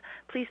speakerphone,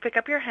 please pick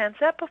up your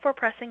handset before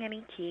pressing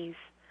any keys.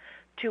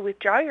 To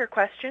withdraw your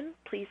question,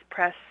 please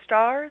press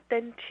star,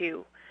 then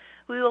 2.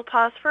 We will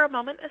pause for a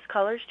moment as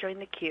callers join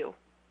the queue.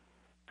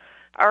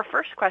 Our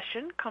first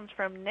question comes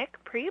from Nik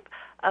Priebe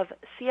of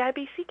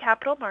CIBC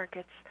Capital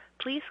Markets.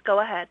 Please go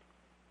ahead.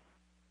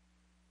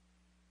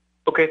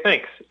 Okay,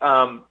 thanks.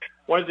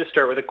 Wanted to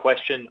start with a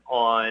question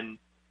on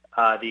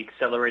the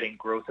accelerating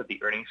growth of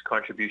the earnings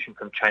contribution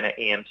from China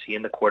AMC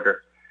in the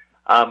quarter.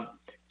 Is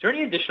there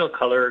any additional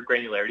color or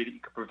granularity that you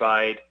could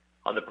provide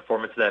on the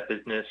performance of that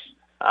business,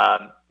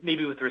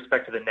 maybe with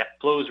respect to the net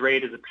flows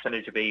rate as a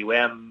percentage of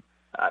AUM,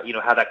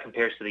 how that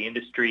compares to the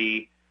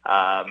industry,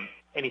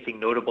 anything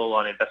notable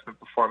on investment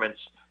performance?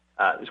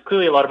 There's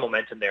clearly a lot of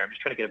momentum there. I'm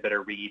just trying to get a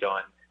better read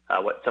on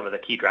what some of the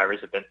key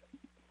drivers have been.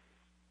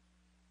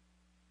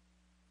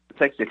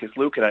 Thanks, Nick. It's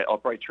Luke, and I'll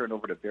probably turn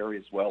over to Barry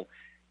as well.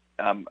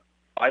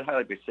 I'd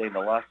highlight by saying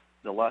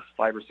the last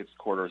 5 or 6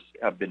 quarters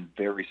have been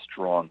very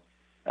strong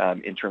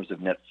in terms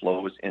of net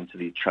flows into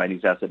the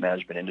Chinese asset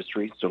management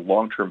industry. So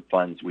long-term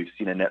funds, we've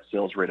seen a net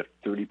sales rate of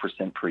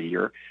 30% per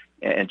year,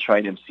 and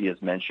China AMC,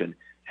 as mentioned,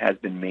 has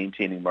been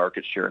maintaining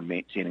market share and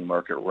maintaining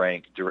market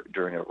rank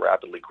during a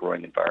rapidly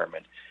growing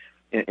environment.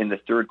 In the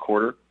third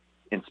quarter,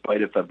 in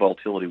spite of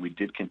volatility, we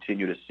did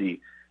continue to see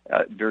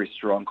very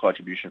strong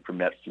contribution from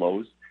net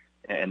flows,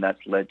 and that's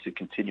led to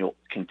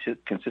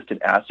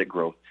consistent asset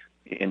growth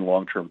in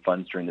long-term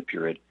funds during the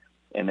period.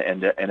 And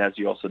as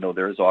you also know,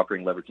 there is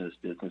operating leverage in this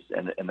business,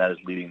 and that is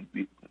leading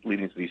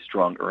to these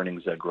strong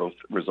earnings growth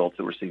results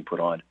that we're seeing put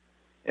on.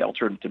 And I'll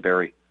turn it to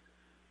Barry.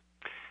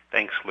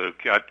 Thanks,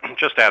 Luke.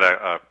 Just add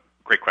a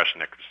great question,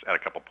 Nick. Just add a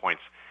couple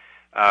points.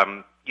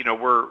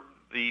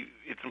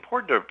 It's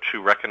important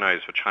to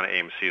recognize with China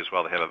AMC as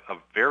well. They have a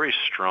very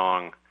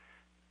strong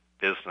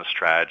business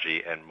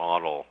strategy and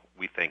model,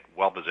 we think,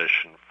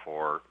 well-positioned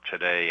for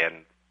today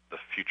and the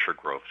future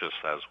growth, just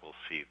as we'll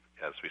see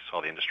as we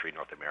saw the industry in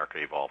North America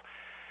evolve.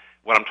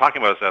 What I'm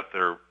talking about is that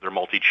they're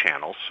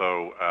multi-channel.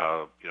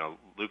 So,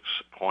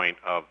 Luke's point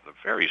of the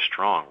very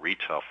strong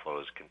retail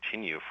flows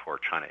continue for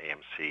China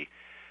AMC,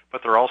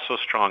 but they're also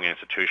strong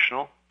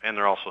institutional, and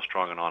they're also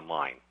strong in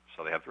online.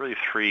 So they have really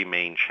 3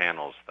 main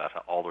channels that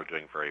all are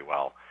doing very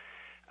well.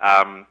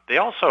 They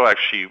also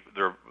actually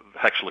look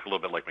a little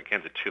bit like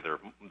Mackenzie too.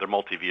 They're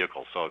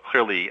multi-vehicle. So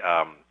clearly,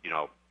 the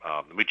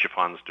mutual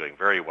funds doing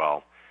very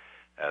well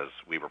as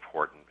we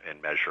report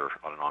and measure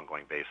on an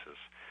ongoing basis.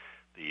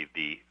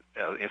 The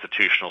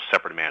institutional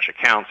separate managed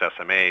accounts,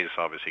 SMAs,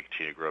 obviously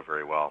continue to grow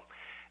very well.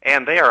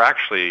 And they are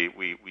actually,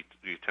 we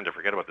tend to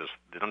forget about this,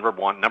 the number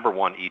one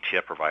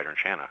ETF provider in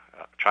China,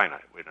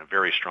 with a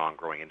very strong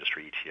growing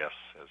industry ETFs,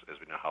 as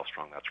we know how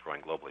strong that's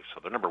growing globally. So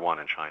they're number 1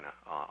 in China,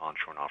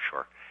 onshore and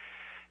offshore.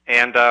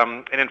 And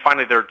then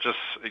finally, they're just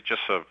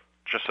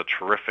a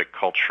terrific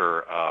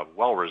culture,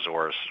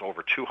 well-resourced,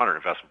 over 200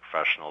 investment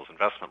professionals,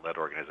 investment-led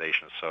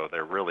organizations. So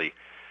they're really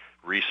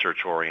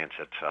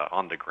research-oriented,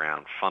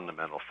 on-the-ground,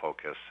 fundamental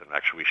focus, and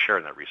actually we share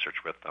that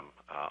research with them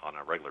on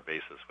a regular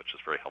basis, which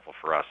is very helpful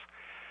for us.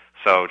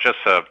 So just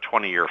a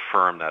 20-year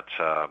firm that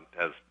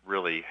has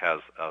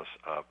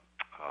a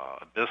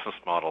business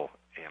model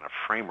and a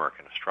framework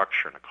and a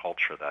structure and a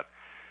culture that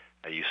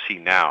you see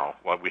now.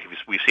 Well,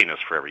 we've seen this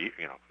for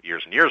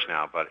years and years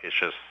now, but it's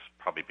just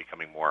probably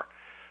becoming more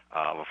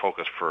of a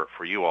focus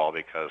for you all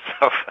because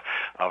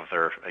of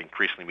their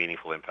increasingly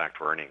meaningful impact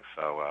to earnings.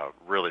 So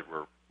really, we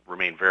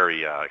remain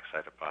very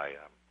excited by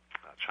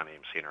China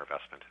AMC and our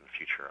investment in the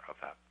future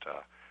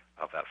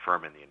of that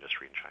firm in the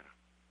industry in China.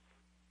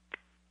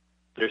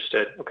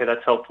 Understood. Okay,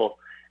 that's helpful.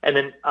 And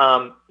then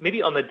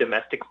maybe on the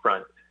domestic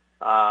front,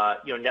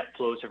 net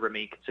flows have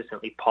remained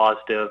consistently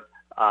positive,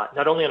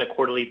 not only on a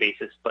quarterly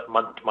basis, but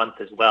month to month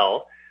as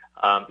well.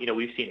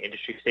 We've seen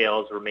industry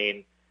sales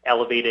remain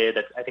elevated.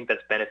 I think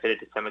that's benefited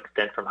to some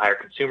extent from higher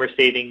consumer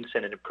savings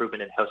and an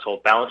improvement in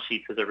household balance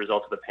sheets as a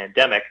result of the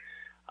pandemic.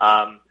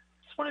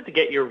 Just wanted to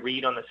get your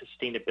read on the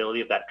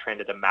sustainability of that trend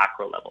at a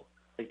macro level.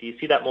 Do you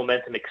see that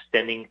momentum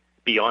extending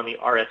beyond the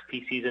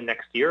RSP season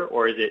next year,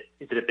 or is it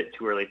a bit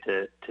too early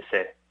to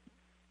say?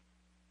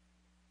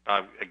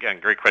 Again,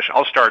 great question.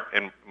 I'll start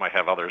and might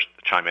have others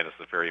chime in. It's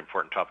a very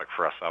important topic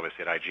for us,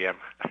 obviously, at IGM.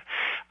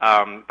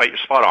 But you're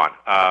spot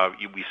on.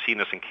 We've seen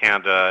this in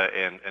Canada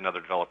and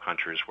other developed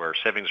countries where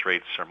savings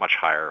rates are much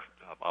higher,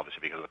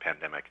 obviously because of the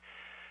pandemic.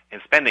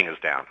 And spending is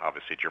down,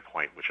 obviously, to your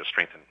point, which has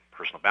strengthened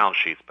personal balance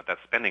sheets, but that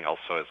spending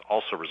has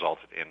also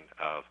resulted in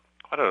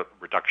quite a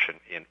reduction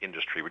in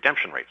industry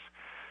redemption rates.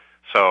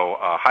 So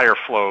higher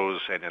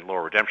flows and then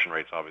lower redemption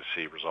rates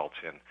obviously result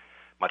in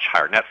much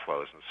higher net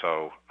flows. And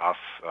so us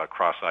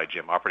across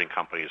IGM operating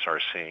companies are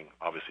seeing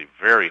obviously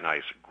very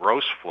nice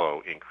gross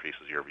flow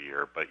increases year over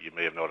year, but you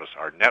may have noticed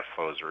our net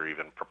flows are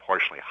even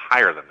proportionally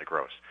higher than the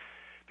gross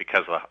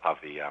because of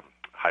the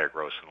higher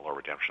gross and lower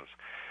redemptions.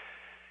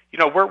 You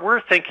know,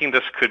 we're thinking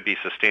this could be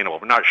sustainable.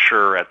 We're not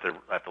sure at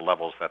the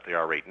levels that they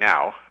are right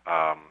now.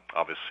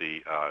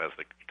 Obviously, as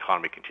the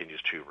economy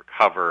continues to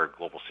recover,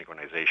 global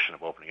synchronization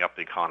of opening up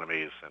the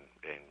economies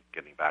and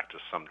getting back to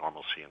some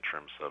normalcy in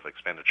terms of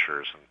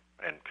expenditures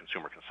and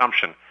consumer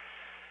consumption,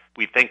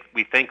 we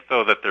think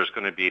though that there's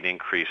going to be an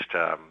increased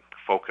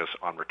focus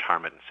on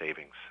retirement and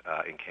savings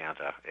in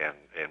Canada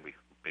and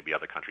maybe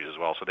other countries as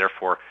well. So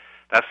therefore,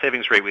 that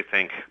savings rate, we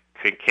think,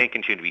 can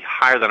continue to be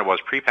higher than it was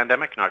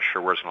pre-pandemic. Not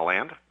sure where it's going to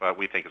land, but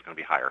we think it's going to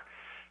be higher.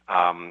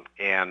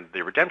 And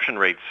the redemption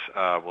rates,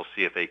 we'll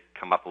see if they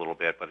come up a little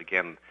bit. But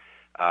again,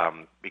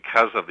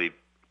 because of the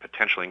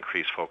potential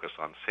increased focus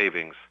on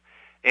savings,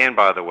 and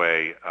by the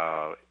way,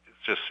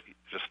 just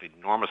an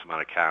enormous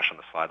amount of cash on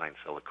the sidelines,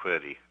 so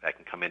liquidity that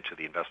can come into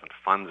the investment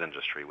funds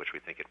industry, which we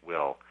think it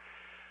will,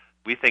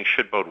 we think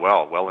should bode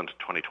well into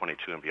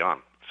 2022 and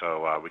beyond.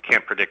 So we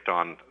can't predict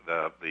on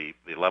the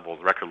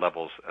record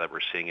levels that we're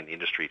seeing in the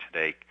industry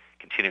today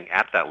continuing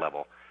at that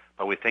level,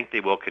 but we think they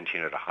will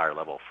continue at a higher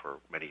level for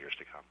many years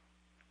to come.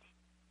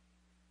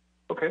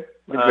 Okay,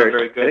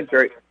 very good.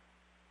 I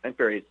think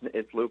Barry,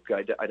 it's Luke.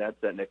 I'd add to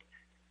that, Nick.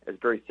 As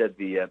Barry said,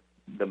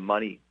 the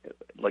money,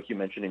 like you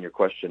mentioned in your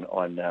question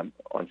on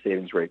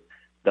savings rate,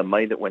 the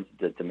money that went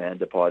to demand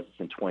deposits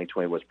in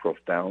 2020 was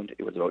profound.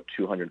 It was about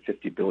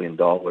 $250 billion,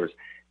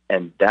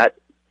 and that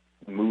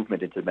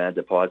movement into demand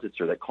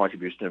deposits, or that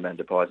contribution to demand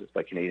deposits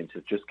by Canadians,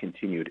 has just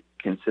continued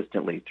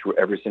consistently through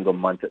every single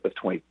month of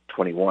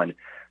 2021.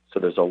 So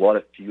there's a lot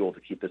of fuel to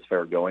keep this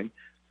fire going.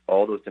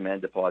 All those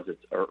demand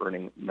deposits are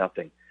earning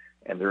nothing,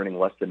 and they're earning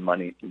less than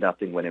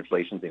nothing when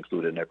inflation's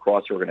included. And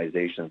across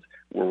organizations,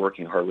 we're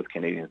working hard with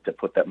Canadians to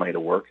put that money to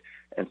work,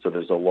 and so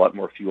there's a lot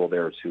more fuel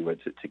there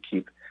to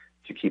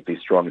keep these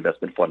strong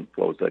investment fund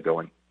flows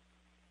going.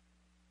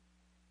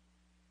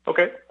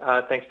 Okay,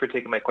 thanks for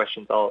taking my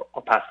questions.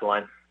 I'll pass the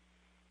line.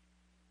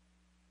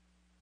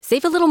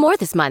 Save a little more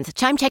this month.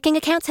 Chime checking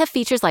accounts have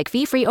features like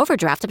fee-free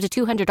overdraft up to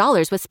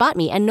 $200 with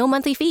SpotMe and no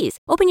monthly fees.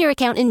 Open your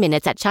account in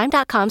minutes at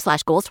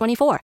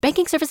chime.com/goals24.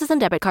 Banking services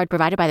and debit card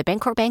provided by the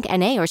Bancorp Bank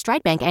N.A. or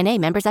Stride Bank N.A.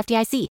 members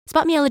FDIC.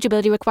 SpotMe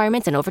eligibility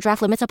requirements and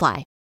overdraft limits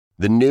apply.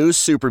 The new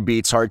Super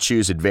Beats Heart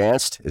Chews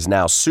Advanced is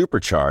now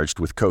supercharged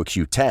with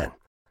CoQ10.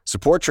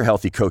 Support your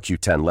healthy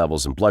CoQ10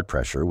 levels and blood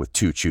pressure with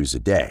 2 chews a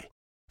day.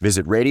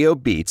 Visit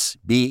RadioBeats,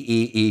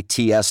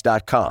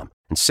 BEETS.com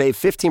and save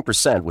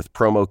 15% with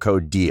promo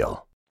code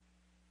DEAL.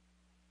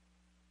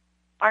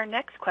 Our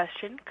next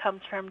question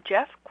comes from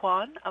Jeff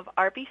Kwan of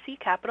RBC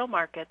Capital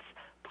Markets.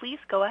 Please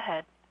go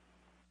ahead.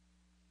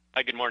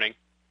 Hi, good morning.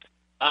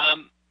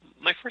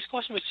 My first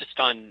question was just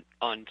on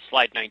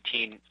slide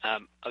 19. I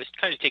was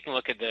kind of taking a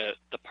look at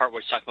the part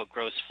where it's talking about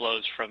gross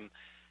flows from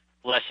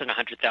less than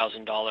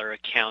 $100,000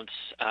 accounts.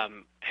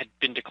 Had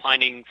been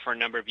declining for a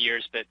number of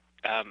years, but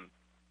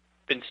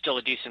been still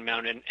a decent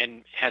amount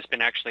and has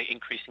been actually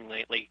increasing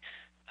lately.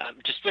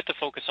 Just with the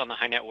focus on the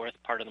high net worth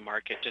part of the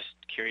market, just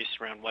curious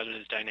around what are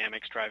the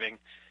dynamics driving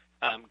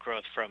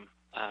growth from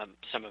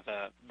some of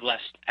the less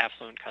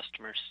affluent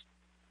customers.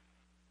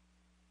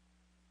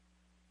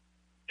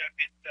 Yeah,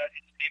 it's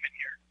David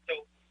here.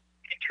 So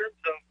in terms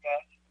of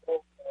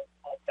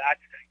that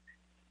thing,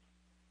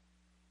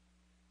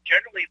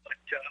 generally what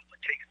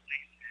takes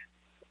place is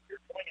you're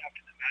going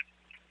after the mass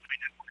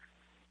high net worth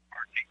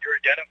market. You're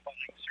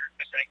identifying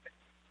certain segments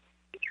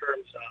in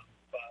terms of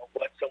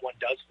what someone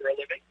does for a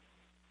living.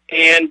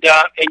 And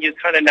you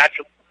kind of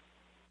naturally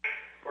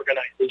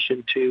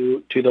organization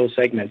to those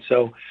segments.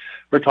 So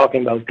we're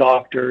talking about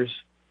doctors,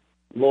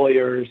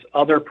 lawyers,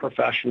 other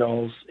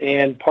professionals,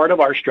 and part of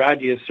our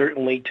strategy is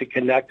certainly to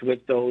connect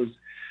with those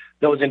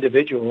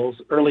individuals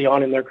early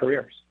on in their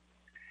careers.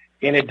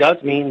 And it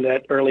does mean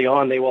that early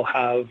on they will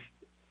have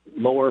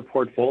lower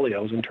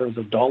portfolios in terms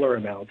of dollar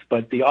amounts,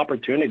 but the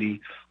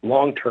opportunity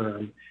long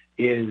term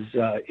is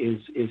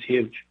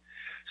huge.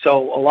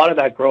 So a lot of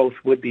that growth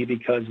would be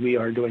because we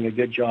are doing a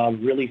good job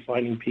really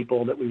finding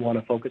people that we want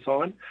to focus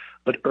on,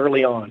 but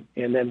early on,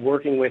 and then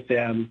working with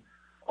them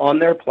on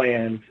their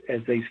plans as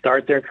they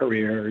start their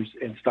careers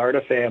and start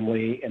a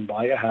family and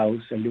buy a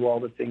house and do all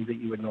the things that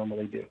you would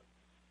normally do.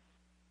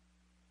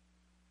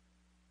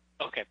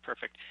 Okay,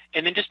 perfect.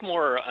 And then just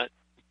more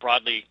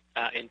broadly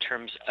in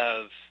terms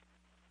of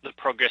the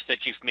progress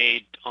that you've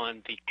made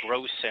on the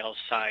gross sales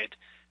side,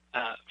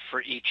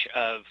 for each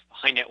of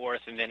high net worth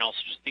and then also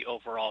just the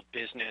overall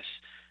business.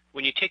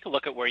 When you take a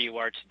look at where you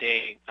are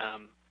today,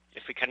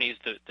 if we kind of use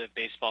the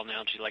baseball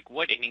analogy, like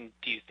what inning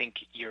do you think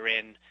you're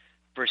in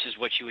versus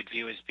what you would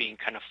view as being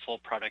kind of full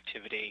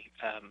productivity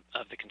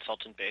of the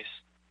consultant base?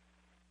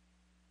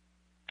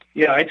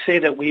 Yeah, I'd say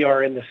that we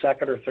are in the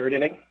second or third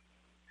inning.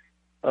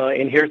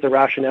 And here's the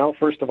rationale.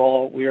 First of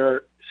all, we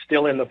are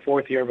still in the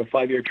fourth year of a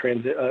 5-year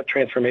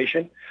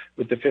transformation,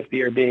 with the fifth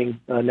year being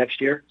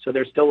next year. So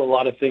there's still a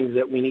lot of things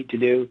that we need to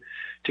do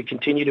to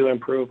continue to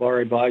improve our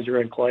advisor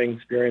and client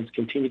experience,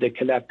 continue to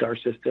connect our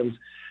systems,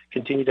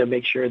 continue to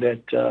make sure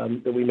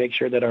that we make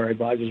sure that our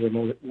advisors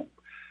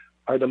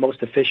are the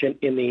most efficient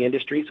in the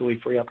industry, so we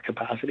free up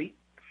capacity.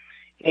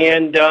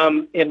 And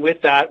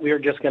with that, we are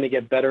just going to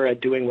get better at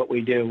doing what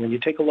we do. When you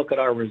take a look at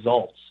our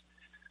results,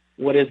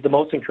 what is the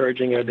most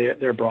encouraging are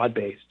they're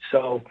broad-based.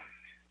 So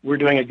we're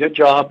doing a good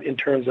job in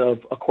terms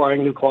of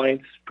acquiring new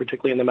clients,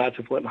 particularly in the mass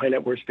affluent and high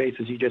net worth space,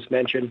 as you just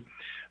mentioned.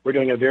 We're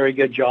doing a very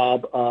good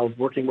job of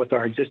working with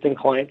our existing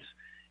clients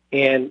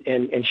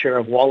and share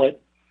of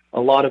wallet. A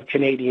lot of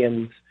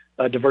Canadians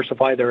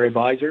diversify their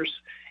advisors.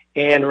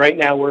 And right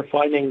now we're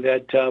finding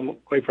that,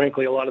 quite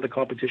frankly, a lot of the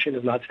competition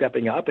is not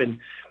stepping up. And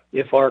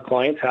if our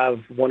clients have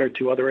one or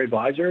two other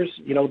advisors,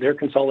 they're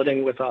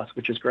consolidating with us,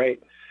 which is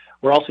great.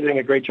 We're also doing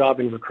a great job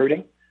in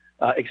recruiting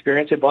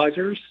experienced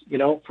advisors.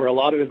 For a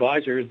lot of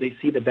advisors, they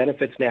see the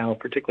benefits now,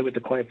 particularly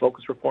with the client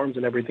focus reforms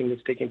and everything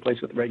that's taking place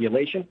with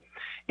regulation,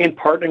 in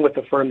partnering with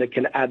a firm that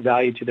can add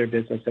value to their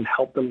business and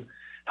help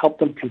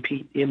them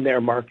compete in their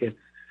markets,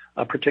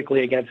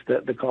 particularly against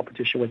the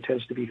competition, which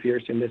tends to be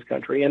fierce in this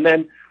country. And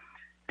then,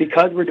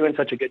 because we're doing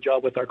such a good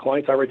job with our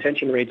clients, our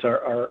retention rates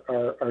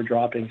are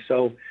dropping.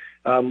 So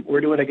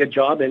we're doing a good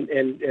job,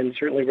 and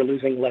certainly we're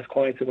losing less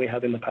clients than we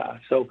have in the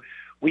past. So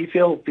we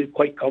feel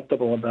quite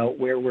comfortable about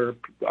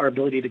our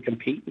ability to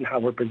compete and how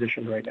we're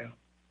positioned right now.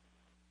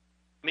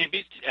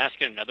 Maybe to ask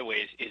it another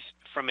way is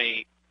from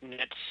a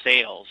net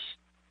sales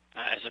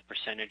as a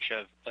percentage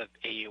of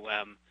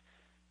AUM,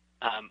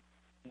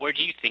 where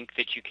do you think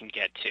that you can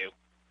get to,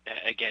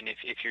 again,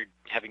 if you're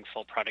having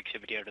full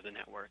productivity out of the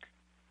network?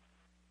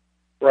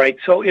 Right.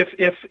 So if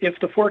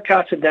the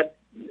forecasted net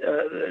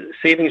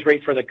savings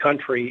rate for the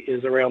country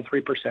is around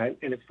 3%,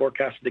 and it's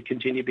forecasted to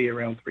continue to be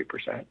around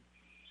 3%,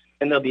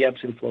 and there'll be ebbs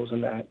and flows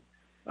in that.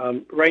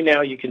 Right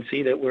now, you can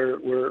see that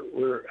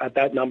we're at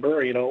that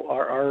number.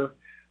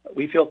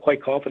 We feel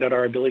quite confident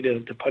our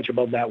ability to punch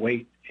above that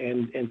weight,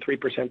 and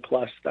 3%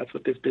 plus. That's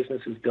what this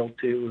business is built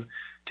to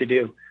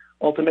do.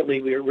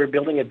 Ultimately, we're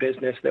building a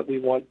business that we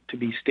want to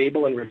be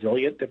stable and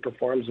resilient, that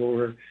performs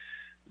over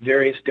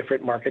various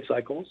different market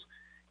cycles,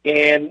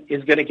 and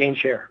is going to gain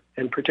share,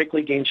 and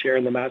particularly gain share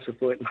in the mass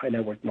affluent and high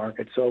net worth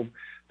market. So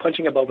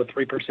punching above a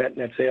 3%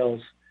 net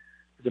sales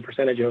as a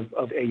percentage of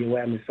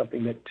AUM is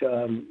something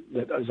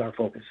that is our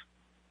focus.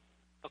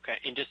 Okay,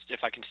 and just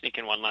if I can sneak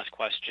in one last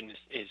question,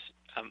 is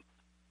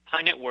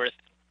high net worth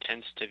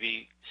tends to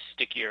be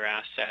stickier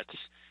assets.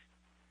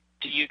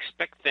 Do you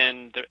expect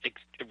then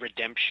the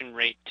redemption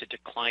rate to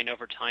decline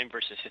over time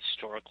versus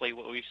historically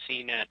what we've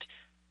seen at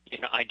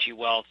IG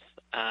Wealth?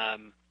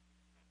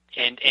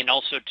 And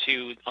also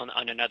too on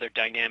another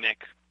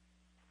dynamic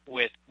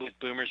with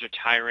boomers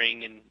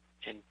retiring and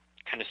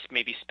kind of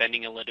maybe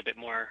spending a little bit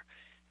more,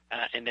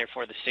 and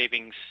therefore the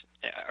savings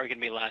are going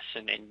to be less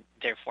and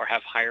therefore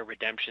have higher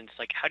redemptions.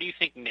 Like, how do you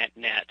think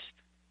net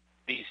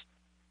these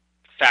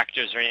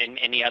factors or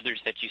any others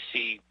that you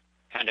see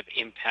kind of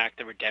impact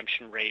the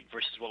redemption rate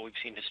versus what we've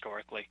seen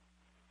historically?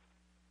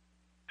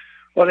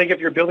 Well, I think if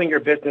you're building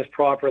your business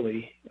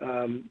properly,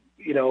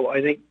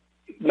 I think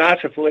mass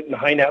affluent and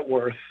high net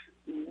worth,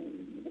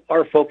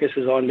 our focus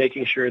is on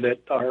making sure that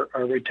our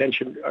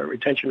retention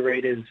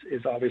rate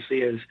is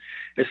obviously as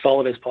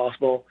solid as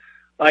possible.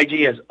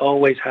 IG has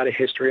always had a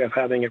history of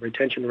having a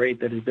retention rate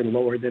that has been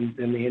lower than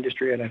the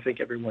industry, and I think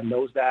everyone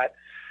knows that.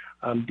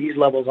 These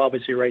levels,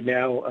 obviously, right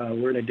now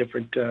we're in a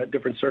different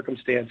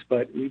circumstance,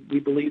 but we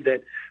believe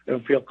that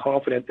and feel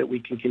confident that we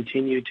can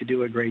continue to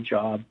do a great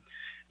job.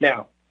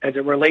 Now, as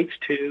it relates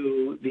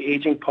to the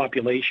aging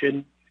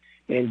population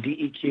and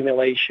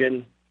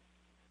decumulation,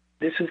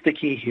 this is the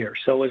key here.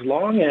 So as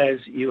long as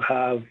you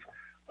have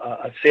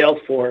a sales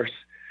force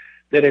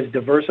that is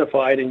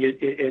diversified and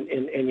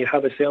you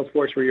have a sales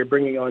force where you're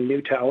bringing on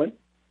new talent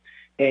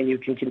and you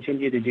can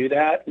continue to do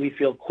that, we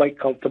feel quite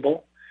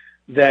comfortable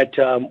that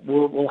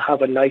we'll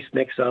have a nice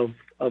mix of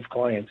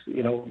clients.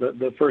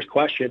 The first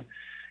question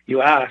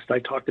you asked, I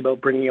talked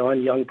about bringing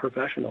on young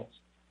professionals.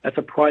 That's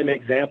a prime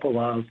example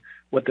of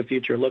what the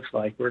future looks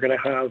like. We're going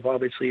to have,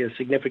 obviously, a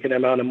significant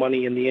amount of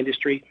money in the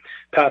industry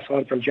pass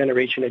on from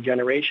generation to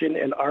generation,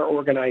 and our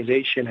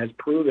organization has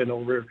proven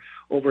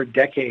over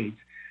decades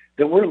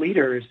that we're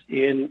leaders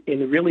in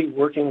really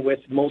working with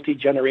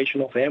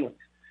multi-generational families.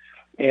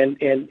 And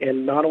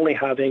not only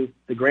having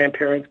the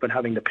grandparents, but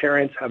having the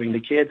parents, having the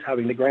kids,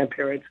 having the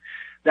grandparents.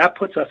 That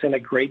puts us in a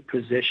great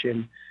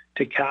position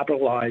to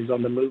capitalize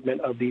on the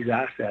movement of these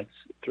assets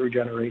through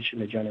generation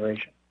to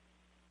generation.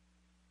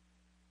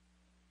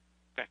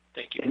 Okay,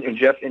 thank you. And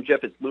Jeff,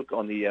 it's Luke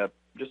on the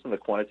just on the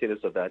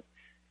quantitatives of that.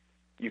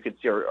 You can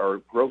see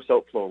our gross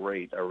outflow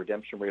rate, our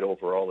redemption rate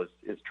overall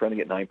is trending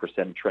at 9%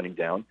 and trending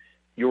down.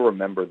 You'll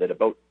remember that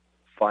about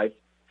 5%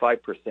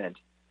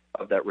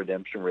 of that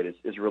redemption rate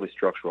is really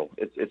structural.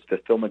 It's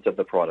fulfillment of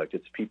the product.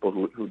 It's people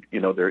who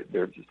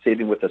they're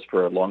saving with us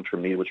for a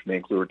long-term need, which may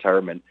include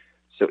retirement.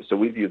 So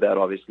we view that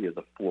obviously as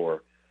a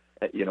floor,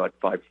 at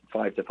 5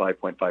 to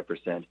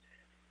 5.5%.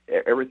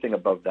 Everything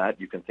above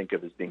that you can think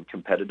of as being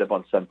competitive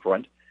on some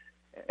front.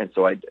 And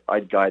so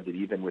I'd guide that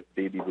even with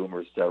baby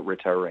boomers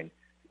retiring,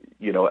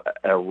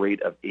 a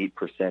rate of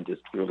 8% is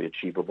clearly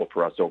achievable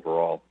for us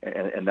overall.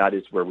 And that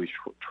is where we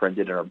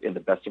trended in the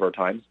best of our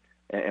times.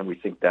 And we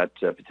think that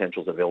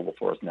potential is available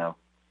for us now.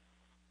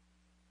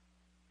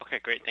 Okay,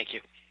 great. Thank you.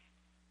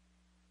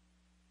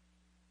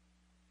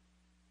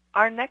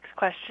 Our next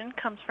question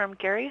comes from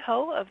Gary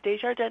Ho of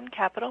Desjardins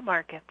Capital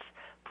Markets.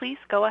 Please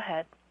go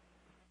ahead.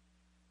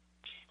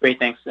 Great,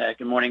 thanks.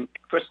 Good morning.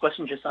 First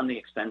question just on the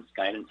expense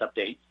guidance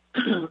update.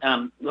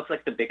 Looks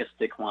like the biggest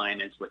decline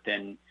is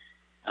within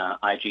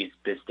IG's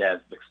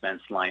BizDev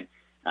expense line.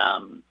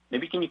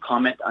 Maybe can you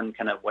comment on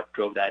kind of what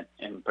drove that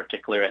in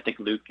particular? I think,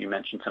 Luke, you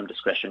mentioned some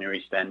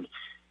discretionary spend.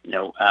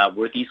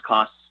 Were these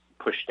costs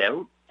pushed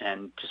out?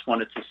 And just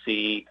wanted to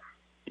see,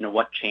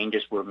 what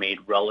changes were made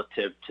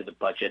relative to the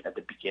budget at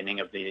the beginning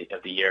of the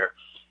year.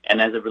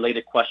 And as a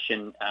related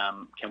question,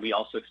 can we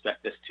also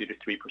expect this 2 to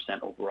 3%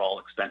 overall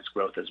expense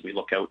growth as we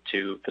look out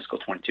to fiscal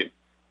 22?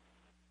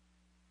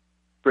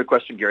 Great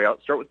question, Gary.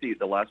 I'll start with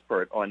the last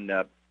part on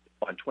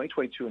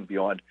 2022 and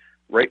beyond.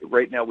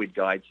 Right now, we'd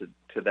guide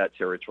to that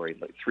territory.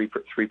 Like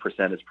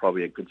 3% is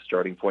probably a good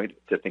starting point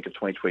to think of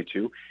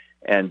 2022.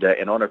 And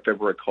on our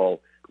February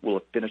call, we'll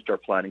have finished our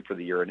planning for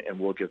the year, and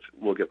we'll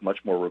give much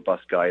more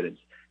robust guidance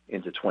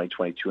into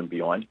 2022 and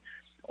beyond.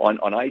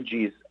 On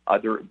IG's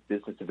other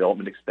business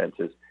development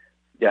expenses,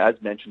 as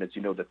mentioned, as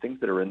you know, the things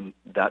that are in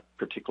that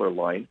particular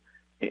line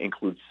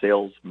include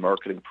sales,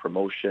 marketing,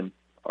 promotion,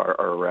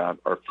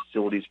 our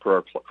facilities for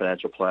our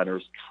financial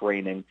planners,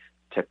 training,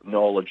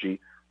 technology,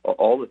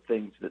 all the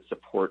things that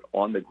support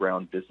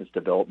on-the-ground business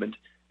development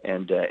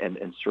and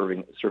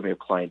serving a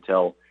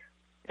clientele.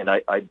 And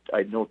I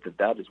note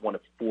that is one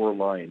of 4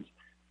 lines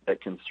that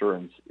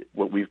concerns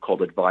what we've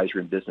called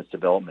advisory and business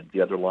development.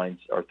 The other lines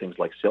are things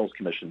like sales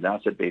commission,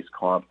 asset-based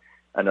comp,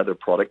 and other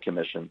product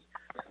commissions.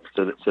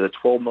 So the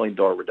 $12 million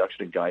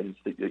reduction in guidance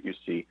that you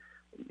see,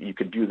 you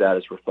can do that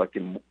as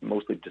reflecting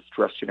mostly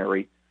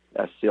discretionary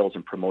sales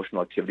and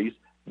promotional activities,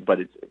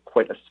 but it's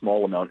quite a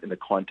small amount in the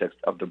context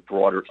of the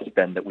broader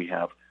spend that we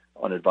have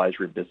on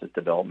advisory and business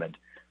development.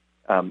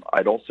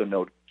 I'd also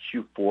note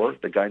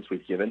Q4, the guidance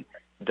we've given,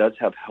 does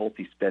have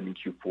healthy spend in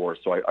Q4.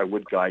 So I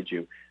would guide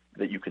you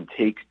that you can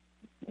take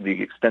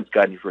the expense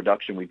guidance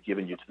reduction we've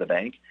given you to the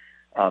bank,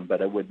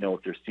 but I would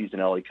note there's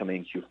seasonality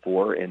coming in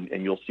Q4,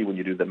 and you'll see when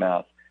you do the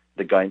math,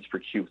 the guidance for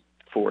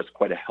Q4 is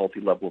quite a healthy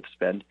level of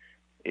spend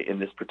in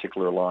this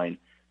particular line.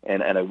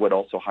 And I would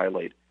also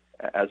highlight,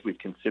 as we've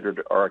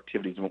considered our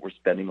activities and what we're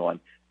spending on,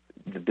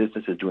 the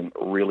business is doing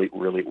really,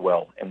 really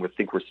well, and we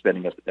think we're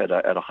spending at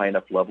a high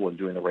enough level and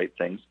doing the right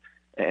things,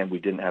 and we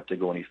didn't have to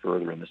go any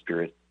further in this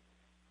period.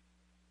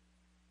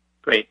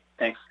 Great,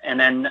 thanks. And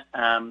then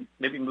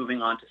maybe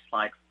moving on to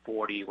slide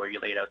 40, where you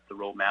laid out the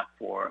roadmap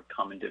for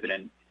common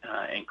dividend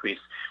increase.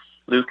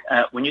 Luke,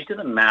 when you do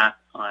the math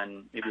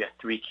on maybe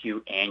a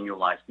 3Q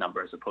annualized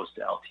number as opposed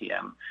to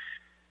LTM,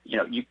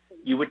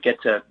 you would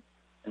get to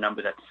a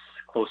number that's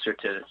closer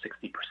to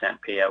 60%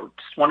 payout.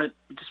 Just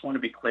want to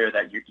be clear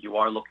that you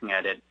are looking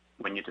at it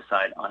when you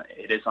decide on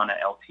it is on an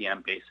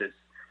LTM basis.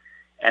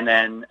 And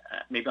then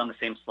maybe on the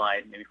same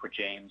slide, maybe for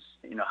James,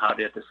 how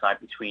to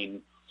decide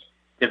between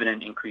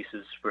dividend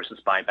increases versus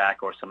buyback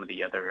or some of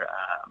the other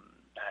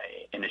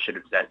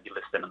initiatives that you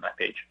listed on that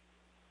page.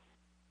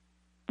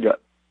 Yeah,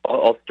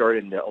 I'll start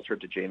and I'll turn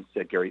to James,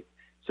 Gary.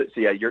 So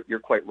yeah, you're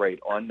quite right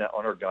on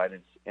our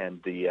guidance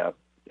and the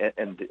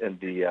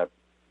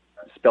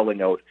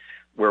spelling out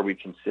where we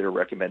consider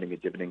recommending a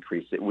dividend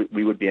increase.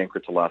 We would be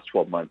anchored to last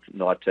 12 months,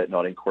 not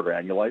in quarter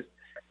annualized,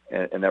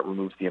 and that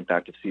removes the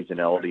impact of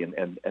seasonality,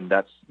 and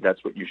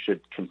that's what you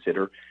should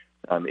consider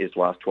is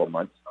last 12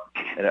 months.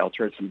 And I'll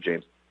turn it to you,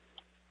 James.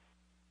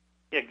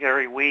 Yeah,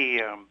 Gary,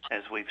 we,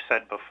 as we've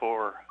said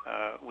before,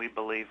 we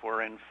believe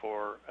we're in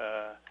for,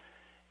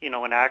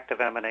 an active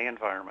M&A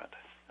environment,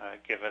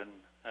 given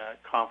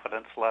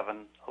confidence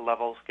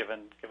levels,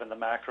 given the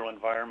macro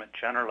environment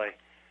generally.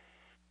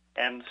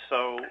 And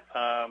so,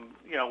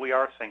 we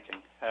are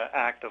thinking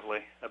actively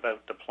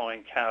about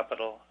deploying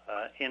capital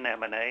in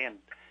M&A. And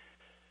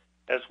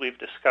as we've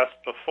discussed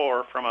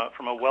before, from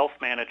a wealth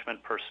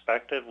management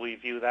perspective, we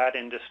view that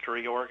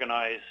industry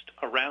organized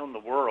around the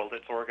world.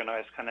 It's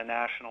organized kind of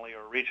nationally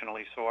or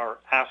regionally. So our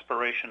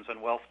aspirations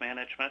in wealth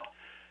management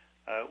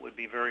would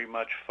be very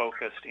much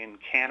focused in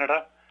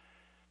Canada,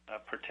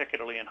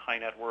 particularly in high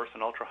net worth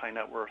and ultra high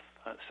net worth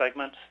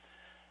segments.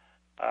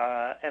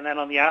 And then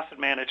on the asset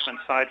management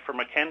side for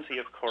Mackenzie,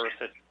 of course,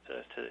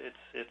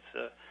 it's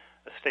a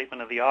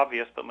statement of the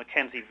obvious, but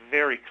Mackenzie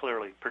very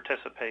clearly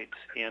participates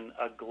in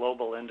a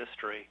global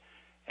industry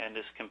and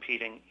is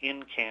competing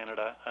in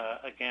Canada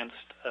against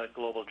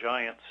global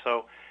giants.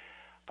 So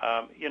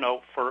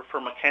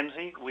For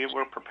Mackenzie,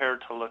 we're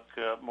prepared to look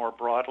more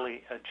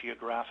broadly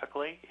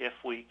geographically if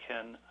we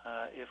can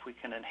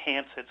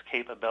enhance its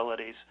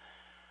capabilities.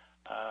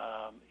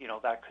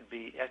 That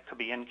could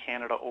be in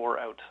Canada or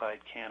outside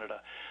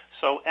Canada.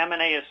 So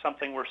M&A is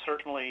something we're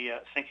certainly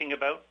thinking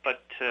about,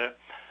 but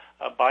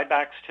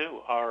buybacks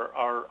too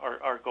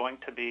are going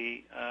to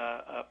be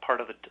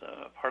part of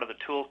the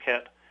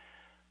toolkit.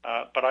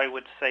 But I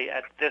would say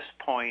at this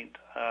point,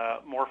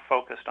 more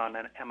focused on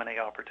M&A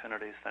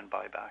opportunities than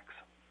buybacks.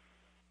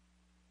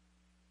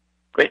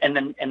 Great, and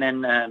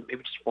then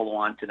maybe just follow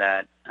on to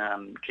that,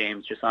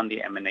 James, just on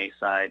the M&A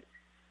side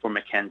for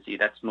Mackenzie,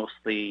 that's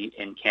mostly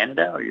in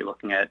Canada, or you're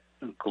looking at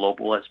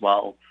global as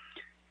well?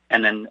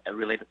 And then a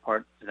related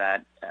part to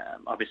that,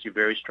 obviously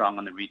very strong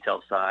on the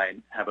retail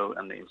side. How about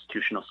on the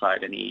institutional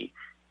side? Any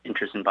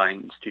interest in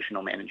buying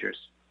institutional managers?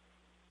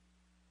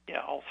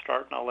 Yeah, I'll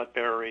start and I'll let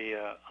Barry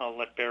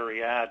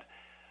add.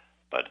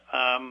 But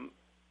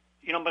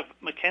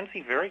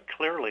Mackenzie very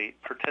clearly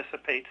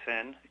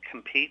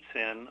competes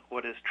in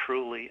what is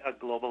truly a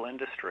global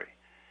industry.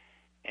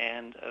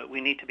 And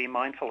we need to be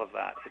mindful of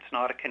that. It's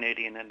not a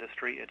Canadian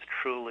industry. It's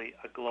truly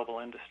a global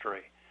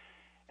industry.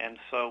 And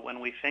so when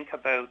we think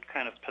about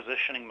kind of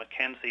positioning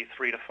Mackenzie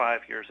 3 to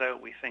 5 years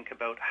out, we think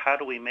about how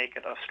do we make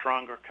it a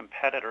stronger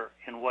competitor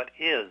in what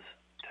is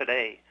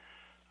today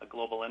a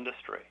global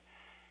industry.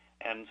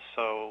 And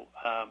so,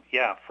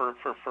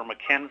 for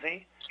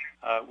Mackenzie,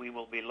 we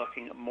will be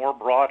looking more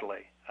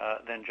broadly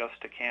than just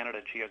to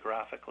Canada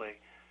geographically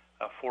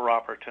for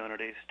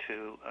opportunities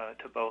to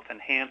both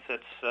enhance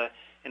its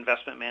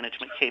investment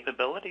management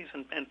capabilities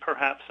and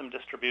perhaps some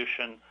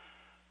distribution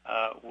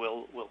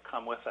will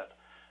come with it.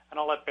 And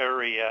I'll let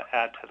Barry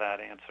add to that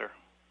answer.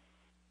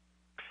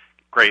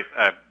 Great.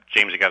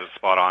 James, you got it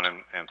spot on,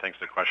 and thanks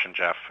for the question,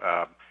 Jeff.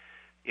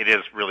 It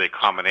is really a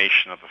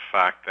combination of the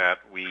fact that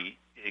we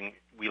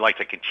like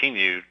to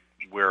continue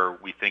where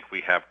we think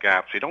we have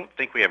gaps. We don't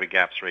think we have any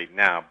gaps right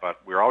now, but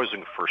we're always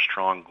looking for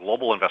strong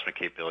global investment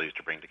capabilities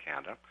to bring to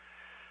Canada.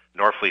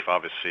 Northleaf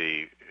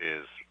obviously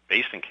is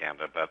based in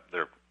Canada, but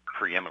they're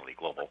preeminently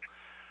global.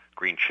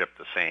 Greenchip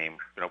the same.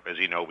 As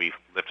you know, we've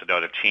lifted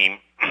out a team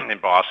in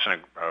Boston,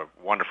 a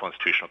wonderful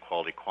institutional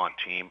quality quant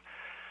team.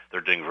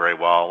 They're doing very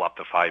well, up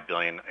to $5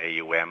 billion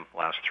AUM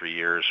last 3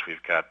 years.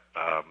 We've got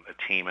a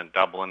team in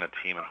Dublin, a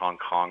team in Hong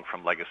Kong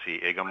from Legacy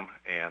IGM,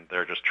 and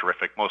they're just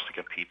terrific, mostly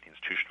compete in the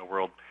institutional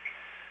world.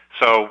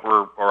 So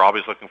we're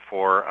always looking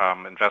for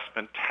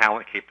investment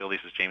talent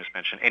capabilities, as James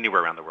mentioned,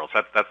 anywhere around the world.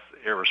 So that's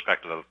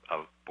irrespective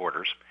of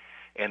borders.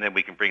 And then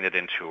we can bring that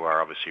into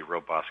our obviously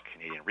robust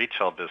Canadian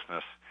retail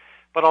business.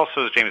 But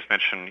also, as James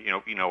mentioned,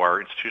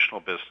 our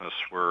institutional business,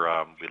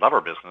 we love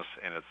our business,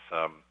 and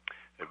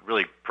it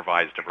really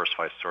provides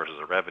diversified sources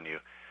of revenue.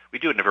 We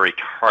do it in a very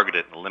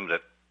targeted and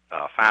limited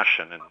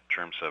fashion in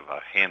terms of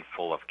a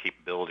handful of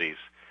capabilities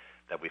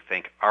that we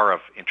think are of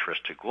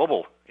interest to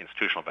global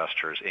institutional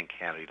investors in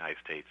Canada, United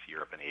States,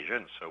 Europe, and Asia,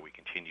 and so we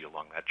continue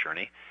along that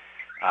journey.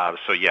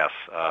 So yes,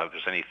 if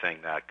there's anything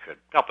that could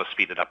help us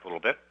speed it up a little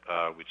bit,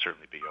 we'd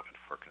certainly be open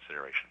for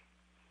consideration.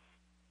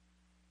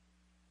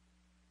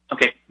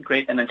 Okay,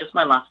 great. And then just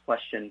my last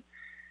question.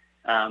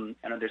 I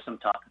know there's some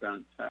talk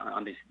about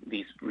on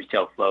these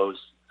retail flows.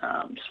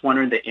 Just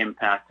wondering the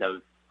impact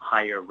of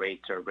higher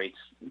rates or rates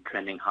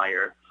trending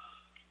higher.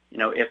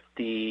 If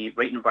the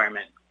rate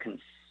environment can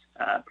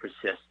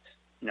persist,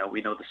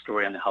 we know the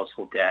story on the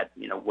household debt.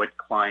 Would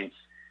clients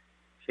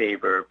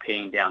favor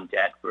paying down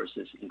debt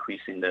versus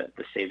increasing the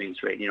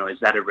savings rate? Is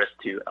that a risk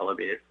to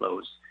elevated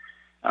flows?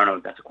 I don't know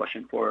if that's a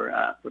question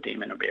for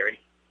Damon or Barry.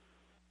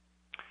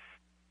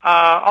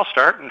 I'll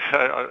start, and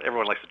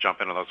everyone likes to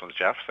jump in on those ones,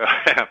 Jeff. So,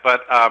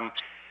 but I'll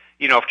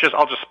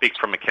just speak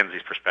from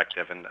Mackenzie's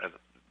perspective, and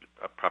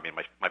probably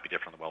might be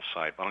different on the wealth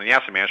side. But on the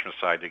asset management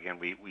side, again,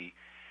 we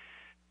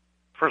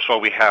first of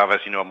all, we have, as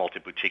you know, a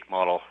multi-boutique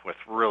model with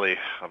really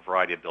a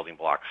variety of building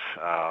blocks.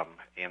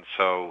 And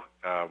so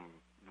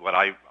what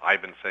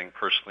I've been saying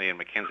personally, and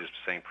Mackenzie's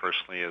saying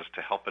personally, is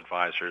to help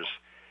advisors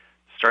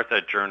start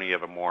that journey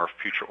of a more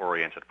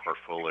future-oriented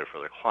portfolio for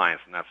their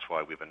clients, and that's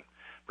why we've been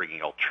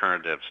bringing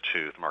alternatives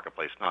to the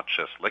marketplace, not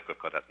just liquid,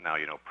 but now,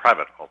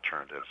 private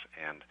alternatives.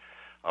 And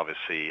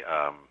obviously,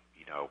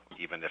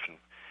 even if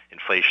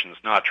inflation is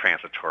not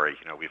transitory,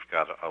 we've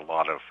got a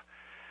lot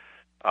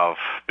of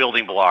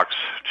building blocks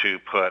to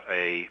put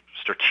a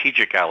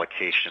strategic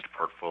allocation to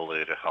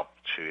portfolio to help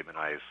to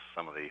immunize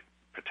some of the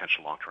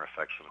potential long-term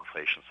effects of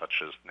inflation,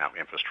 such as now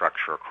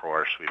infrastructure, of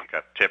course. We've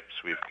got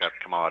TIPS, we've got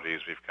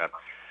commodities, we've got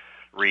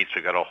REITs,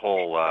 we've got a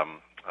whole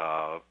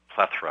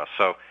plethora.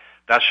 So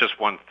that's just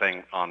one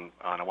thing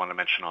I want to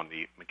mention on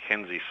the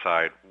Mackenzie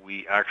side.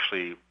 We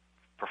actually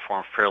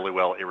perform fairly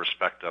well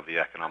irrespective of the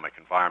economic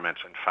environment.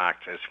 In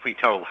fact, as we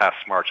know, last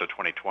March of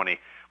 2020,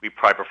 we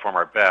probably perform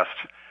our best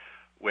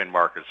when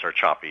markets are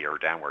choppy or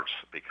downwards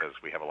because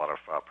we have a lot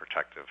of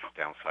protective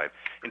downside.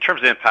 In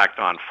terms of impact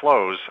on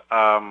flows,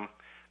 I'm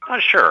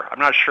not sure. I'm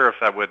not sure if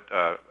that would,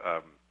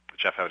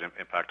 Jeff, have an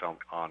impact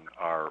on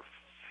our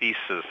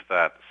thesis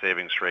that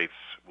savings rates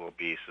will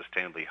be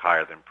sustainably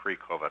higher than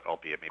pre-COVID,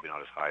 albeit maybe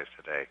not as high as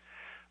today.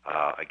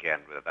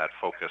 Again, that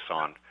focus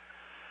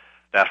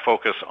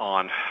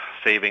on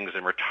savings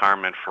and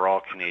retirement for all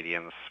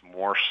Canadians,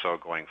 more so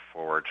going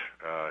forward,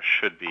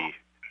 should be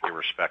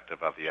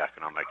irrespective of the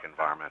economic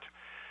environment.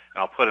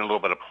 And I'll put in a little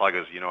bit of plug,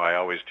 as you know I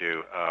always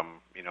do.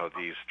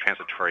 These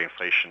transitory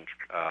inflation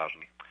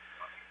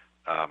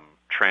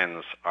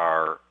trends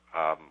are,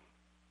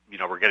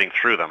 we're getting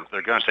through them.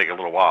 They're going to take a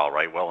little while,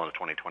 right? Well into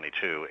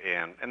 2022,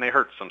 and they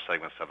hurt some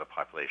segments of the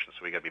population.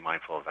 So we got to be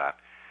mindful of that.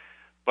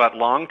 But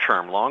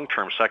long-term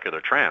secular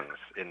trends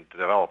in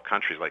developed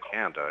countries like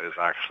Canada is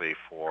actually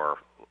for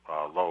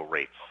low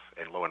rates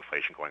and low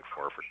inflation going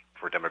forward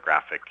for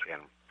demographic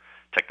and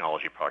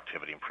technology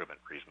productivity improvement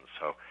reasons.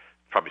 So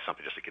probably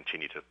something just to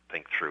continue to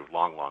think through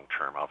long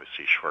term.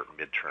 Obviously, short and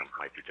mid-term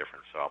might be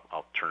different. So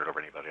I'll turn it over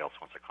to anybody else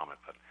who wants to comment.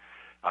 But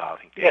I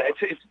think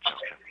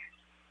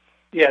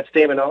it's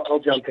Damon. I'll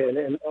jump in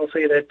and I'll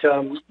say that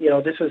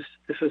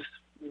this is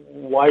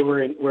why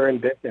we're in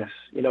business.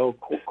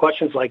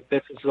 Questions like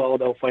this is all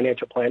about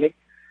financial planning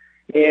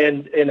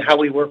and how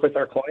we work with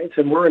our clients,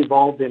 and we're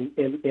involved in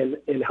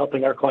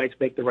helping our clients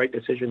make the right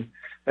decision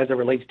as it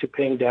relates to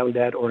paying down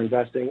debt or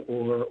investing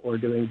or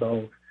doing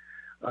both.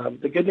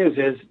 The good news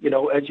is,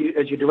 as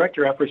you direct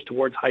your efforts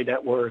towards high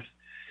net worth,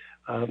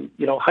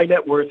 high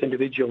net worth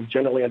individuals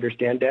generally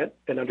understand debt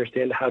and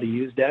understand how to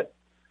use debt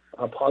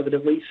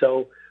positively.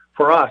 So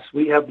for us,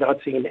 we have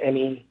not seen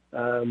any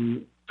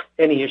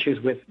issues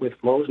with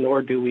flows,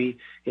 nor do we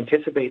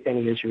anticipate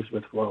any issues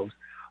with flows.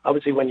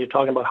 Obviously, when you're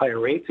talking about higher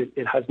rates,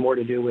 it has more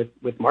to do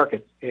with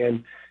markets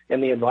and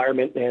the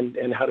environment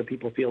and how do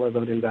people feel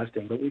about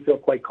investing. But we feel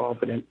quite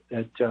confident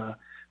that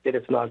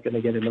it's not going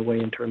to get in the way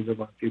in terms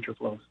of future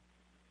flows.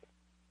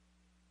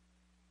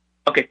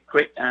 Okay,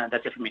 great.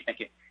 That's it for me.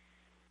 Thank you.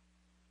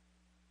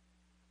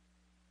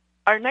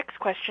 Our next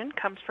question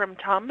comes from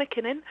Tom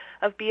MacKinnon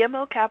of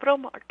BMO Capital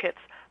Markets.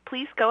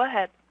 Please go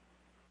ahead.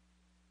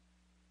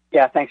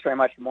 Yeah, thanks very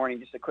much. Good morning.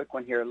 Just a quick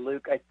one here.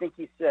 Luke, I think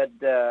you said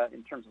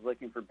in terms of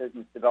looking for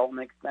business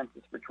development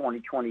expenses for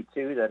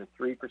 2022 that a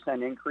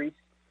 3% increase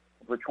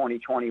over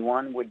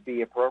 2021 would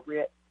be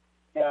appropriate.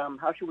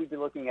 How should we be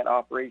looking at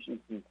operations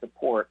and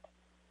support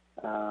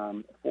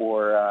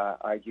for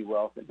IG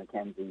Wealth and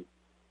Mackenzie?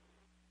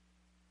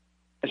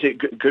 Actually,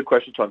 good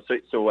question, Tom.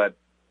 So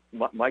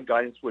my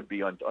guidance would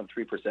be on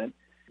 3%,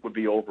 would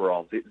be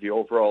overall. The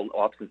overall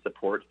ops and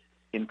support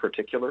in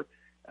particular.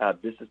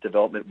 Business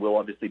development will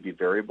obviously be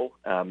variable.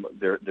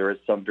 There is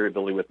some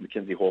variability with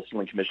Mackenzie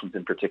Wholesaling Commissions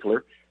in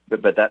particular,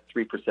 but that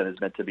 3% is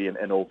meant to be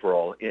an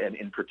overall, and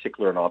in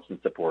particular an ops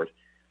and support.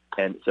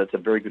 And so it's a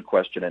very good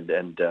question.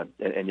 And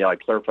yeah, I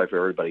clarify for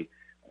everybody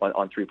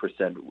on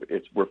 3%.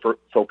 We're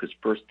focused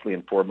firstly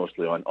and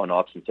foremostly on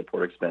ops and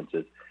support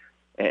expenses.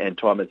 And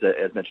Tom, as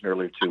mentioned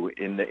earlier too,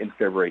 in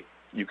February,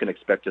 you can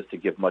expect us to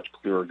give much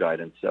clearer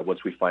guidance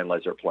once we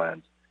finalize our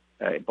plans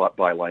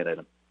by line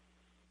item.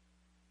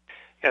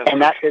 Yeah,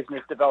 and that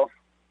business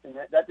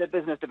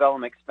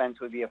development expense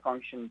would be a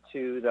function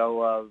too,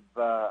 though, of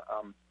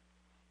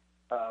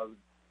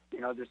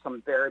there's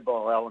some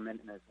variable element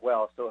in as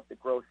well. So if the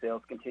gross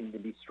sales continue to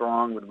be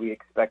strong, would we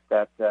expect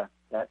that that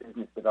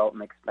business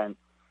development expense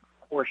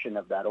portion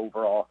of that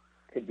overall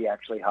could be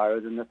actually higher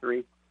than the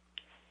 3%?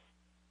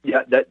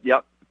 Yeah,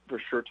 for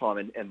sure, Tom.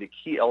 And the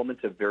key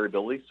element of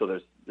variability. So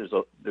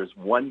there's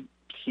one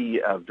key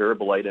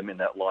variable item in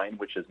that line,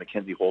 which is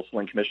Mackenzie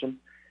Wholesaling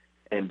Commission.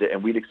 And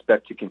we'd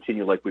expect to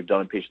continue like we've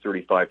done on page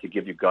 35 to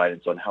give you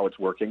guidance on how it's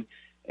working.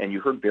 And you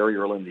heard very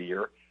early in the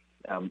year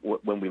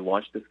when we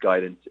launched this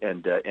guidance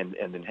and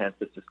enhanced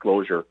this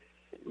disclosure,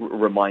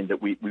 remind that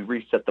we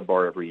reset the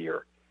bar every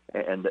year,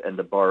 and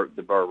the bar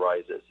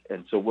rises.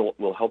 And so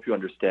we'll help you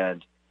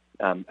understand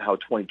how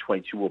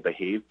 2022 will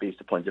behave based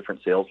upon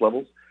different sales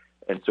levels.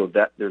 And so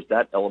that there's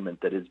that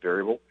element that is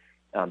variable.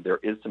 There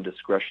is some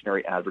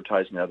discretionary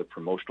advertising and other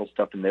promotional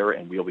stuff in there,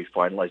 and we'll be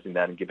finalizing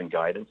that and giving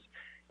guidance.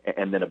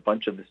 And then a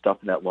bunch of the stuff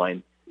in that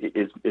line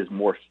is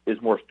more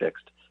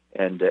fixed,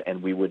 and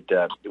we would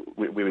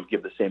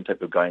give the same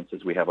type of guidance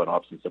as we have on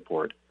ops and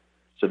support.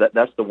 So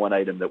that's the one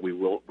item that we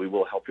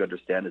will help you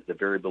understand is the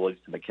variabilities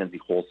to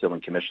Mackenzie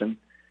Wholesaling Commission,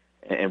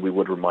 and we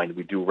would remind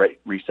we do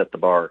reset the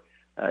bar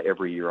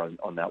every year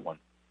on that one.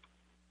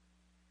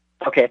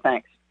 Okay,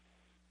 thanks.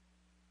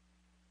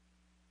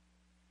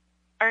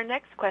 Our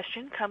next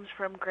question comes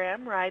from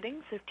Graham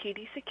Ridings of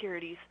TD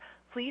Securities.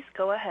 Please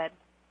go ahead.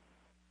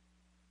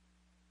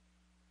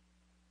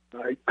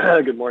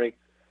 Hi, good morning.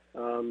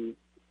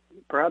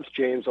 Perhaps,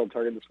 James, I'll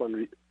target this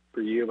one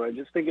for you, but I'm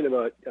just thinking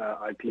about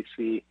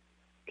IPC.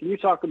 Can you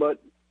talk about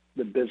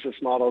the business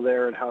model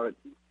there and how it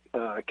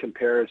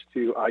compares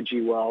to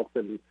IG Wealth?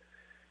 And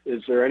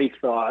is there any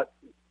thought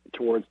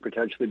towards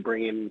potentially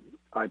bringing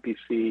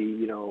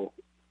IPC,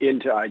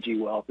 into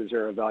IG Wealth? Is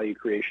there a value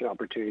creation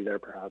opportunity there,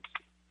 perhaps?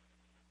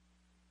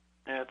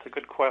 Yeah, it's a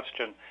good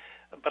question,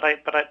 but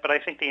I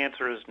think the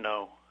answer is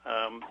no.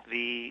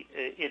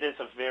 It is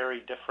a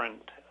very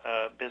different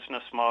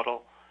business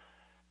model.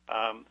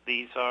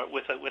 These are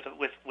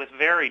with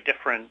very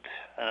different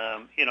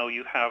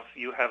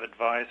You have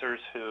advisors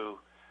who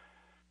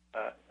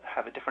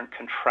have a different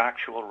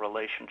contractual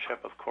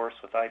relationship, of course,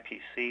 with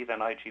IPC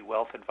than IG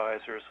Wealth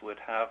advisors would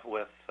have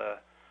with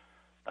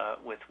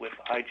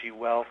IG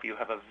Wealth. You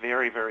have a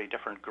very, very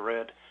different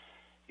grid.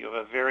 You have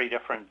a very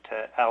different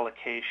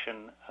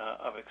allocation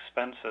of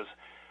expenses.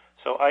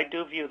 So I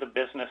do view the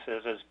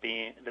businesses as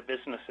being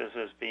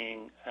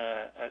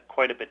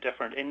quite a bit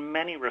different in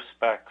many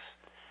respects.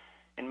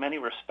 In many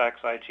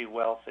respects, IG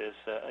Wealth is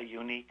a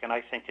unique and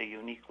I think a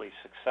uniquely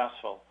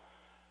successful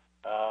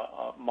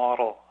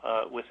model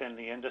within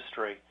the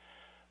industry.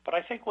 But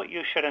I think what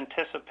you should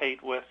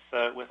anticipate with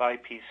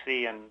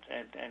IPC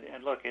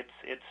and look,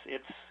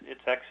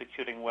 it's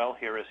executing well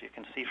here, as you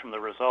can see from the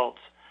results.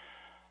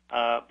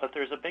 But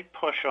there's a big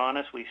push on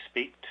as we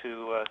speak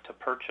to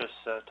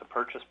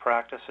purchase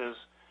practices,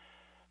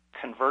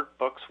 convert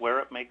books where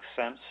it makes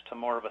sense to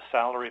more of a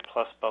salary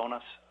plus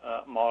bonus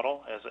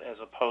model as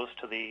opposed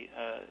to the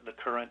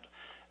current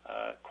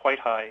quite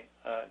high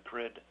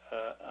grid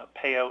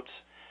payouts.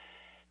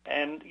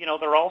 And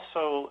they're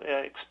also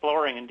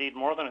exploring, indeed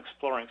more than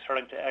exploring,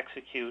 starting to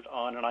execute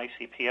on an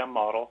ICPM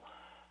model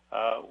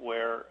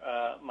where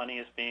money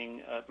is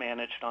being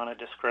managed on a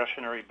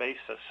discretionary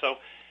basis. So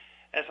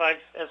as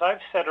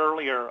I've said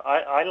earlier,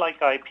 I like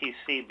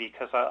IPC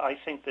because I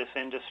think this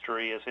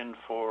industry is in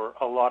for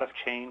a lot of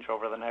change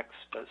over the next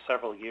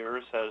several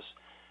years as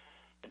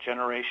a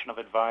generation of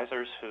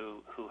advisors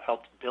who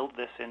helped build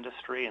this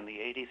industry in the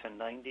 80s and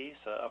 90s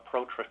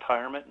approach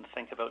retirement and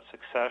think about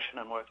succession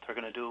and what they're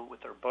going to do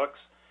with their books.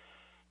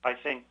 I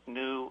think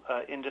new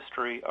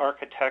industry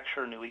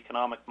architecture, new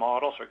economic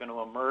models are going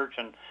to emerge,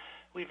 and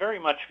we very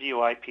much view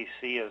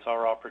IPC as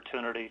our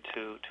opportunity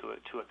to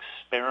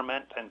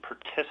experiment and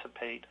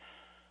participate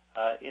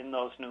in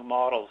those new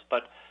models.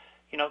 But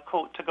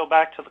to go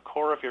back to the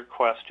core of your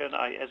question,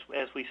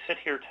 as we sit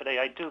here today,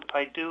 I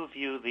do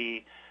view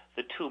the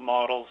two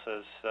models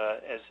as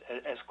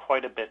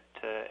quite a bit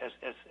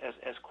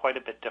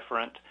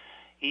different.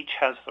 Each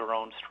has their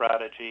own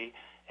strategy,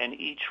 and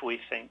each we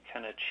think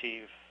can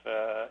achieve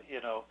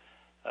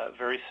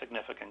very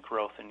significant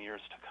growth in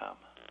years to come.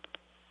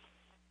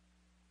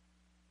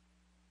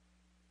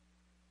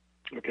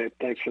 Okay,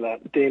 thanks for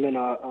that. Damon,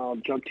 I'll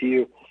jump to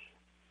you.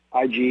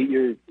 IG,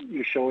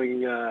 you're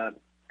showing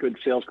good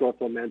sales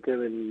growth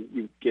momentum, and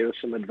you gave us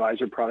some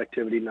advisor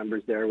productivity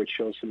numbers there, which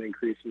shows some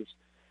increases.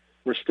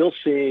 We're still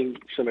seeing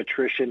some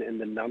attrition in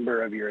the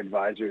number of your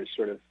advisors,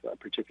 sort of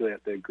particularly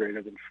at the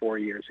greater than 4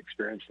 years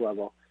experience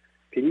level.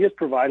 Can you just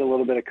provide a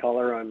little bit of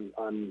color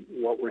on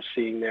what we're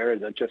seeing there?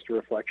 Is that just a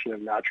reflection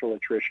of natural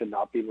attrition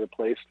not being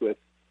replaced with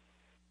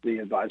the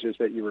advisors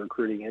that you were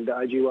recruiting into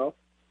IG Wealth?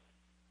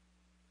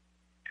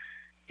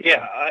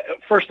 Yeah,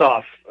 first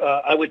off,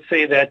 I would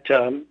say that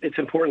it's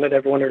important that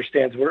everyone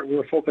understands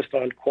we're focused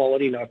on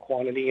quality, not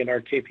quantity, and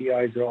our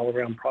KPIs are all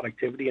around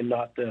productivity and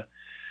not the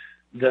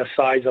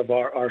size of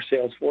our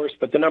sales force.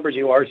 But the numbers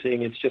you are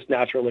seeing, it's just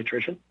natural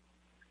attrition.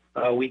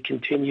 We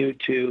continue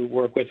to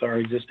work with our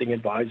existing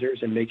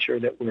advisors and make sure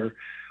that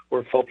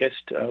we're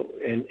focused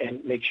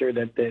and make sure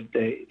that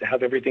they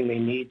have everything they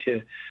need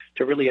to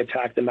really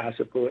attack the mass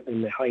affluent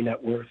and the high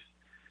net worth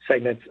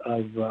segments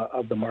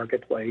of the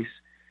marketplace.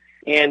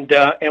 And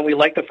we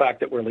like the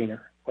fact that we're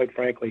leaner, quite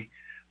frankly,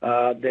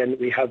 than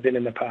we have been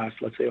in the past,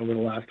 let's say over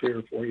the last 3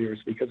 or 4 years,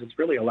 because it's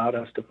really allowed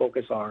us to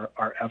focus our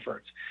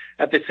efforts.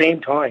 At the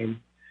same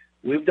time,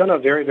 we've done a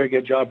very, very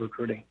good job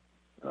recruiting.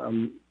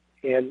 And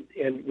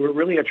we're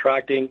really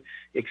attracting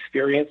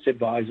experienced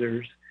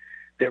advisors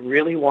that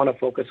really want to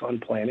focus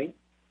on planning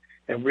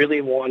and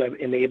really want to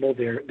enable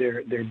their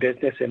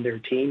business and their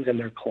teams and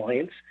their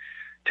clients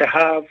to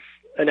have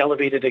an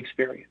elevated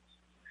experience.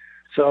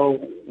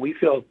 So we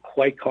feel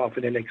quite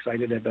confident and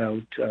excited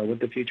about what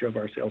the future of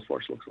our sales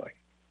force looks like.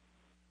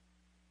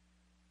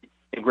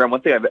 And Graham,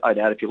 one thing I'd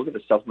add, if you look at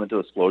the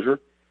supplemental disclosure,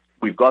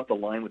 we've got the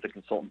line with the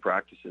consultant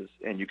practices,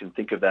 and you can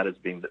think of that as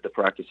being the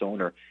practice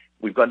owner.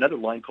 We've got another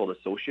line called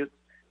associates,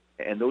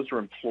 and those are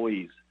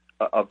employees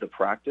of the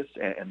practice,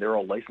 and they're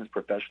all licensed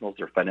professionals.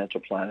 They're financial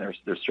planners.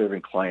 They're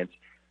serving clients.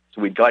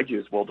 So we guide you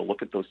as well to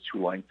look at those two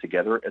lines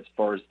together as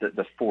far as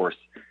the force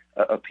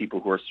of people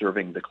who are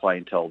serving the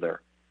clientele there.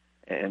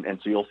 And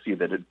so you'll see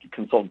that a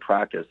consultant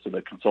practice, so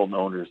the consultant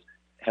owners,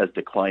 has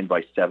declined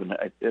by 7,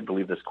 I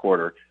believe, this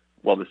quarter,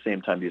 while at the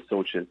same time the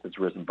associates has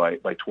risen by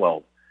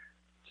 12.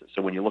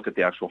 So when you look at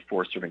the actual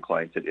force serving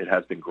clients, it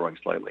has been growing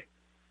slightly.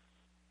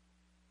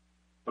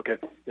 Okay,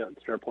 yeah, that's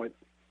a fair point.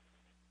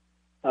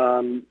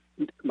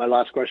 My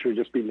last question would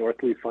just be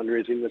Northleaf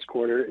fundraising this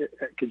quarter.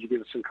 Could you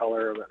give us some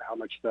color about how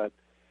much that,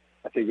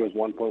 I think it was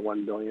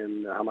 $1.1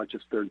 billion, how much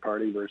is third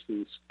party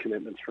versus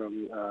commitments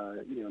from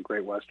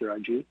Great West or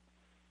IG?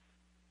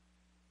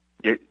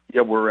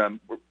 Yeah, we're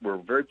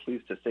very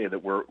pleased to say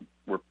that we're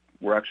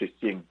actually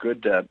seeing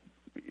good, and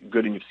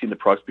you've seen the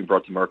products being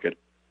brought to market,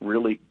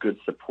 really good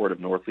support of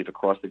Northleaf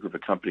across the group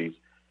of companies,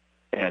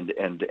 and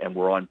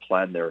we're on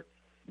plan there.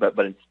 But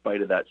in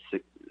spite of that,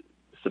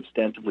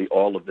 substantively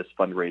all of this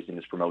fundraising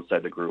is from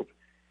outside the group,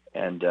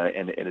 and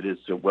it is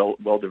well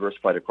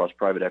diversified across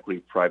private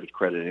equity, private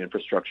credit, and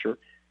infrastructure.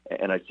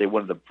 And I'd say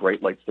one of the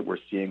bright lights that we're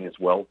seeing as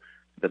well,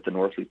 that the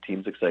Northleaf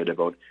team's excited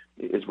about,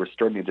 is we're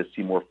starting to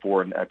see more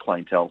foreign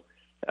clientele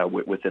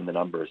within the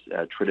numbers.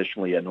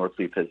 Traditionally,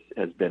 Northleaf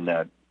has been,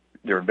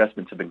 their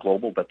investments have been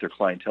global, but their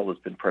clientele has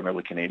been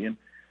primarily Canadian.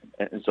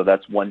 And so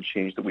that's one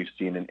change that we've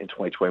seen in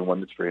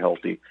 2021 that's very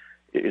healthy,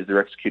 is they're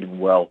executing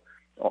well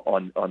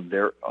on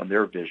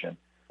their vision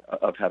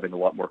of having a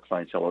lot more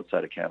clientele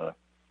outside of Canada.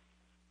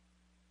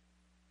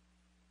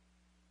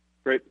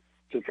 Great.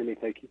 Good for me.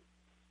 Thank you.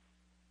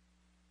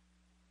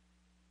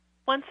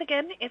 Once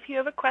again, if you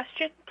have a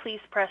question, please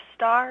press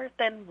star,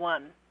 then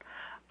 1.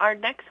 Our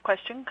next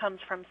question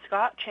comes from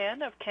Scott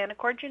Chan of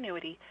Canaccord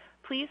Genuity.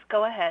 Please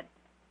go ahead.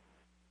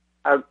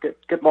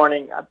 Good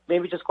morning.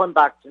 Maybe just going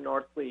back to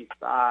Northleaf,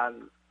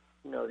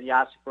 the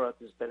asset growth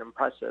has been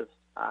impressive,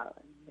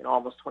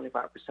 almost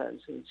 25%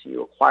 since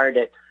you acquired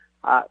it.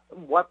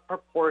 What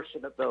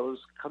proportion of those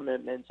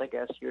commitments, I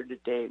guess, year to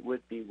date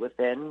would be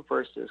within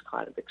versus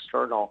kind of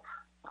external?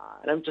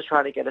 And I'm just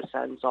trying to get a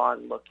sense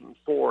on looking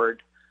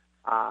forward,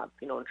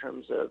 in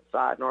terms of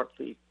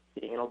Northleaf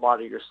being in a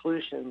lot of your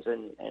solutions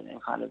and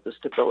kind of the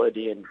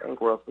stability and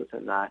growth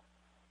within that.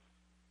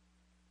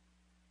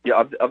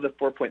 Yeah, of the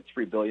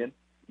 $4.3 billion,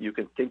 you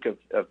can think of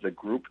the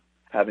group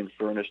having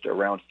furnished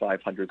around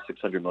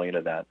 $500-600 million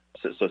of that.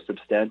 So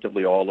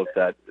substantively, all of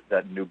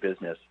that new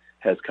business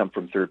has come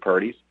from third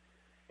parties,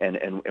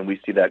 and we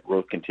see that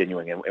growth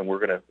continuing. And we're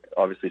going to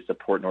obviously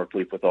support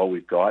Northleaf with all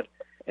we've got,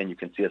 and you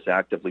can see us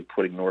actively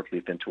putting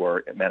Northleaf into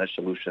our managed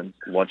solutions,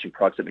 launching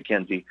products at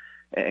Mackenzie,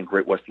 and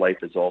Great-West Life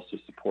is also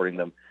supporting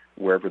them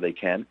wherever they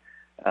can.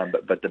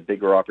 But the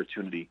bigger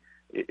opportunity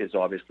is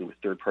obviously with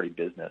third-party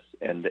business,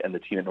 and the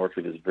team at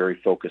Northleaf is very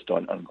focused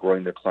on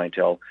growing their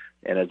clientele,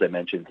 and as I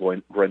mentioned,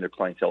 growing their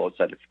clientele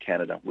outside of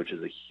Canada, which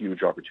is a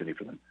huge opportunity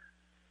for them.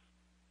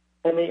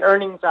 And the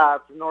earnings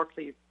for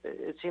Northleaf,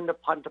 it seemed to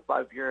punt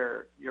above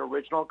your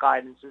original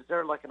guidance. Is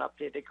there like an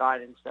updated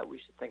guidance that we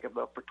should think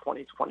about for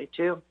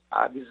 2022?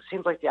 Because it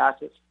seems like the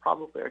assets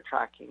probably are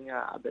tracking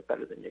a bit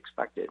better than you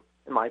expected,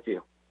 in my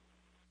view.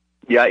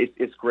 Yeah,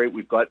 it's great.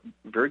 We've got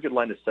very good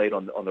line of sight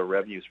on the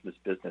revenues from this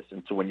business.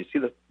 And so when you see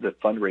the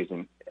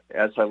fundraising,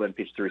 as highlighted on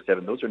page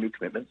 37, those are new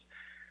commitments.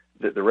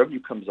 The revenue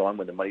comes on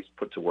when the money's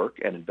put to work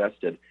and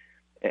invested.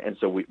 And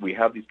so we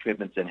have these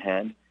commitments in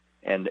hand,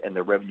 and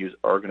the revenues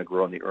are going to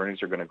grow and the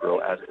earnings are going to grow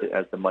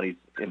as the money's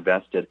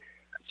invested.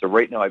 So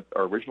right now,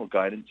 our original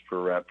guidance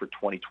for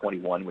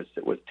 2021 was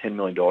 $10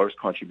 million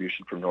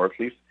contribution from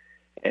Northleaf.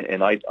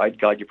 And I'd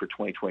guide you for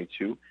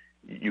 2022.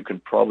 You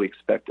can probably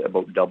expect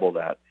about double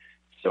that.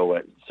 So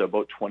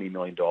about $20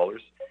 million,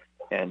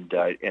 and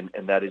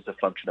that is a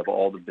function of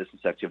all the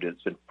business activity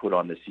that's been put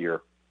on this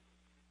year.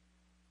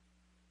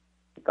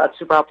 That's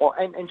super helpful.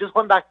 And just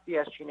going back to the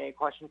SG&A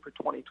question for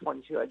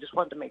 2022, I just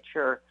wanted to make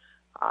sure,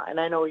 and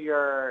I know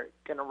you're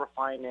going to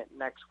refine it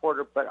next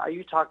quarter, but are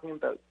you talking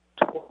about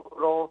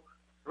total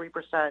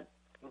 3%,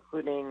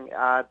 including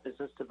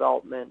business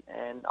development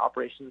and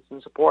operations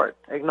and support,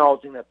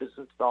 acknowledging that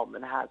business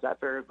development has that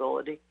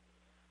variability?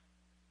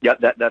 Yeah,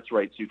 that's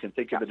right. So you can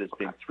think of it as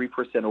being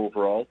 3%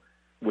 overall,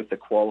 with the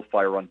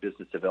qualifier on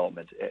business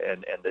development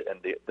and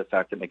the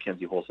fact that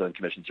Mackenzie wholesale and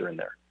commissions are in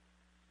there.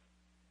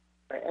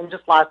 Right. And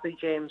just lastly,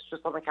 James,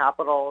 just on the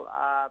capital,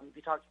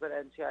 you talked about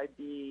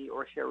NCIB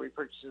or share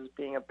repurchases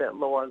being a bit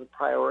lower on the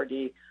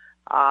priority.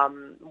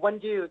 When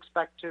do you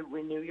expect to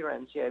renew your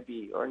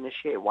NCIB or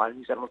initiate one?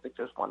 Because I don't think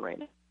there's one right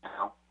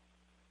now.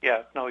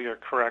 Yeah, no, you're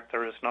correct.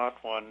 There is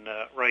not one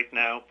right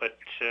now, but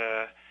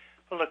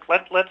look,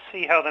 let's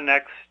see how the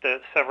next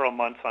several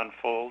months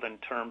unfold in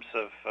terms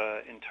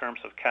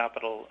of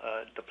capital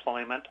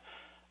deployment.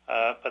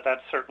 But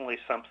that's certainly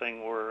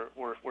something we're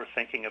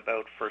thinking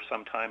about for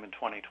some time in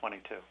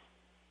 2022.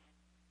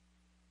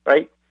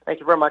 Right. Thank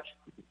you very much.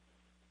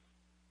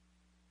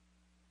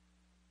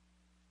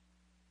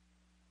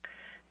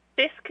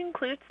 This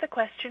concludes the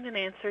question and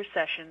answer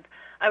session.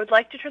 I would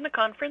like to turn the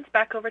conference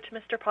back over to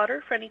Mr.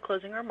 Potter for any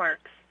closing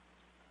remarks.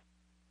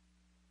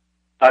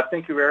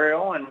 Thank you,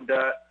 Ariel, and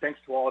thanks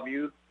to all of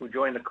you who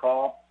joined the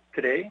call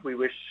today. We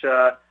wish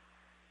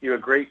you a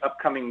great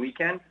upcoming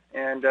weekend.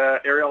 And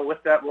Ariel,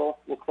 with that, we'll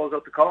close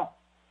out the call.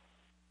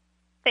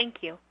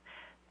 Thank you.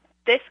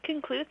 This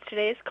concludes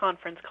today's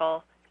conference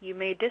call. You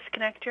may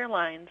disconnect your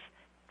lines.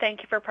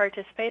 Thank you for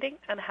participating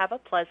and have a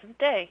pleasant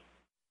day.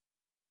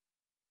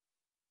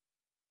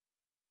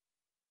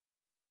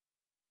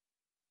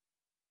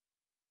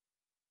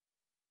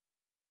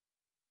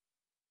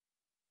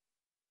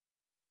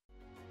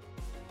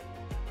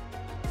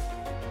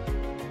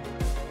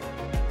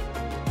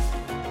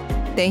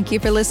 Thank you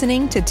for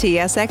listening to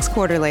TSX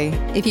Quarterly.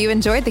 If you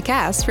enjoyed the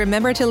cast,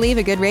 remember to leave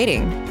a good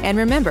rating. And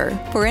remember,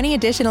 for any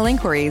additional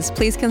inquiries,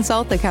 please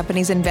consult the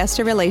company's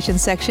investor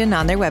relations section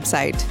on their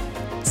website.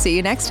 See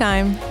you next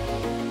time.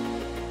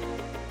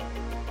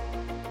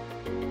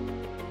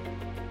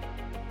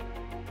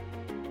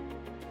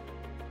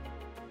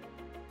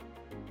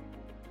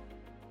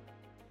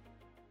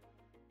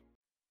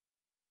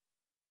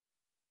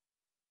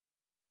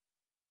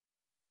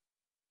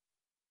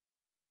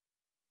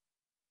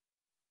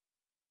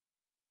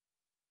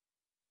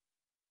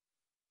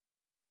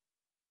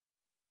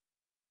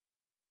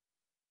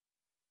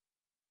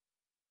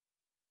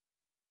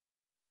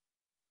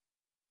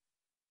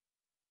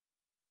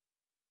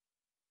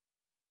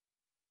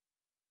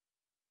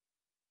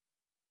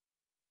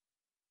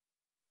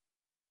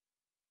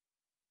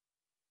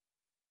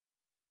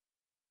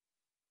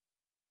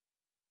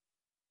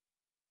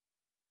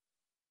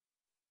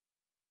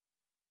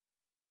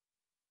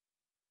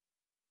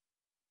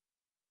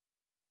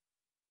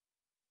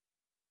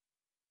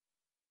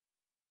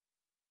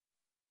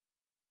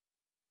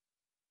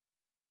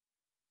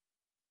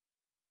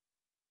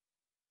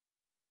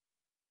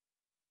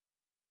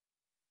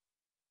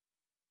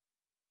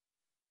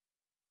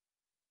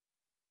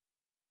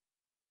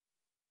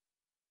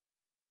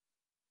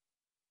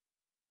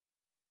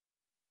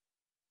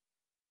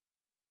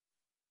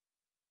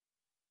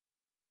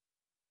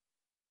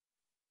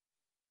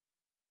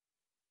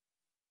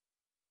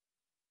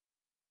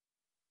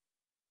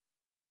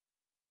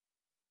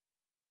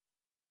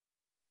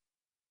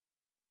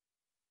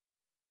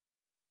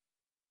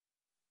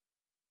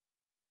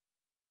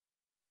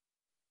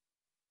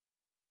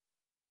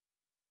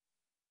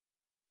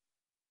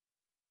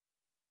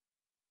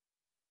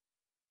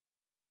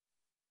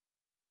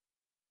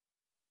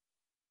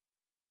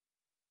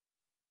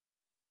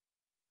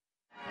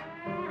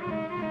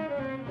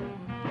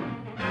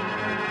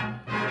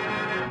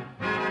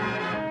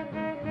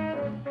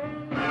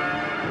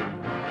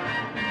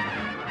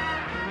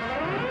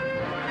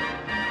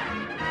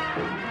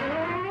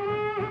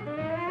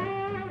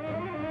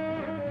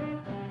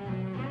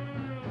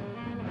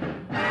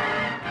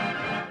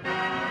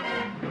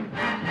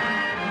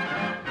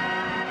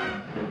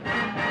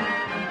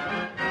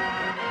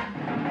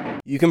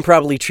 You can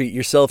probably treat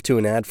yourself to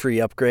an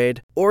ad-free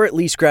upgrade, or at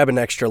least grab an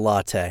extra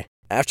latte.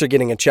 After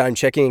getting a Chime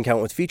checking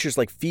account with features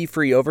like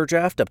fee-free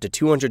overdraft up to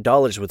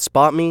 $200 with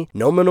SpotMe,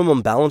 no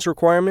minimum balance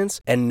requirements,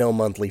 and no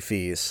monthly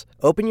fees.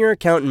 Open your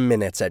account in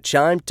minutes at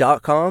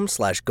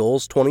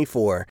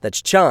chime.com/goals24.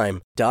 That's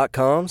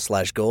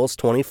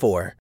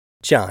chime.com/goals24.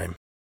 Chime.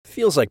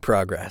 Feels like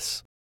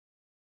progress.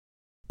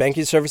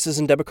 Banking services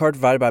and debit card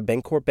provided by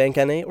Bancorp Bank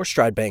N.A. or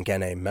Stride Bank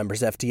N.A.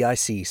 Members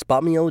FDIC.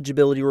 SpotMe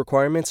eligibility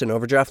requirements and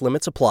overdraft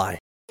limits apply.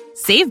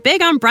 Save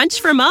big on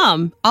brunch for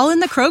mom, all in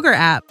the Kroger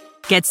app.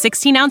 Get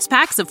 16-ounce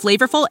packs of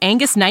flavorful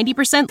Angus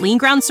 90% lean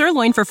ground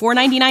sirloin for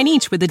 $4.99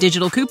 each with a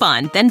digital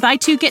coupon. Then buy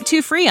 2, get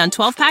 2 free on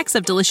 12 packs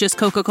of delicious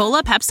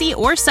Coca-Cola, Pepsi,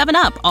 or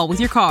 7-Up, all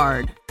with your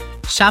card.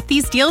 Shop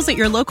these deals at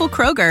your local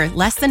Kroger,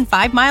 less than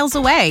 5 miles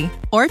away.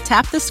 Or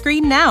tap the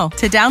screen now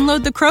to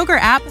download the Kroger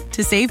app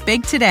to save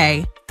big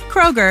today.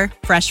 Kroger,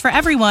 fresh for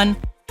everyone.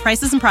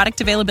 Prices and product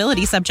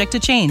availability subject to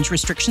change.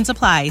 Restrictions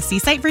apply. See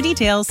site for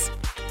details.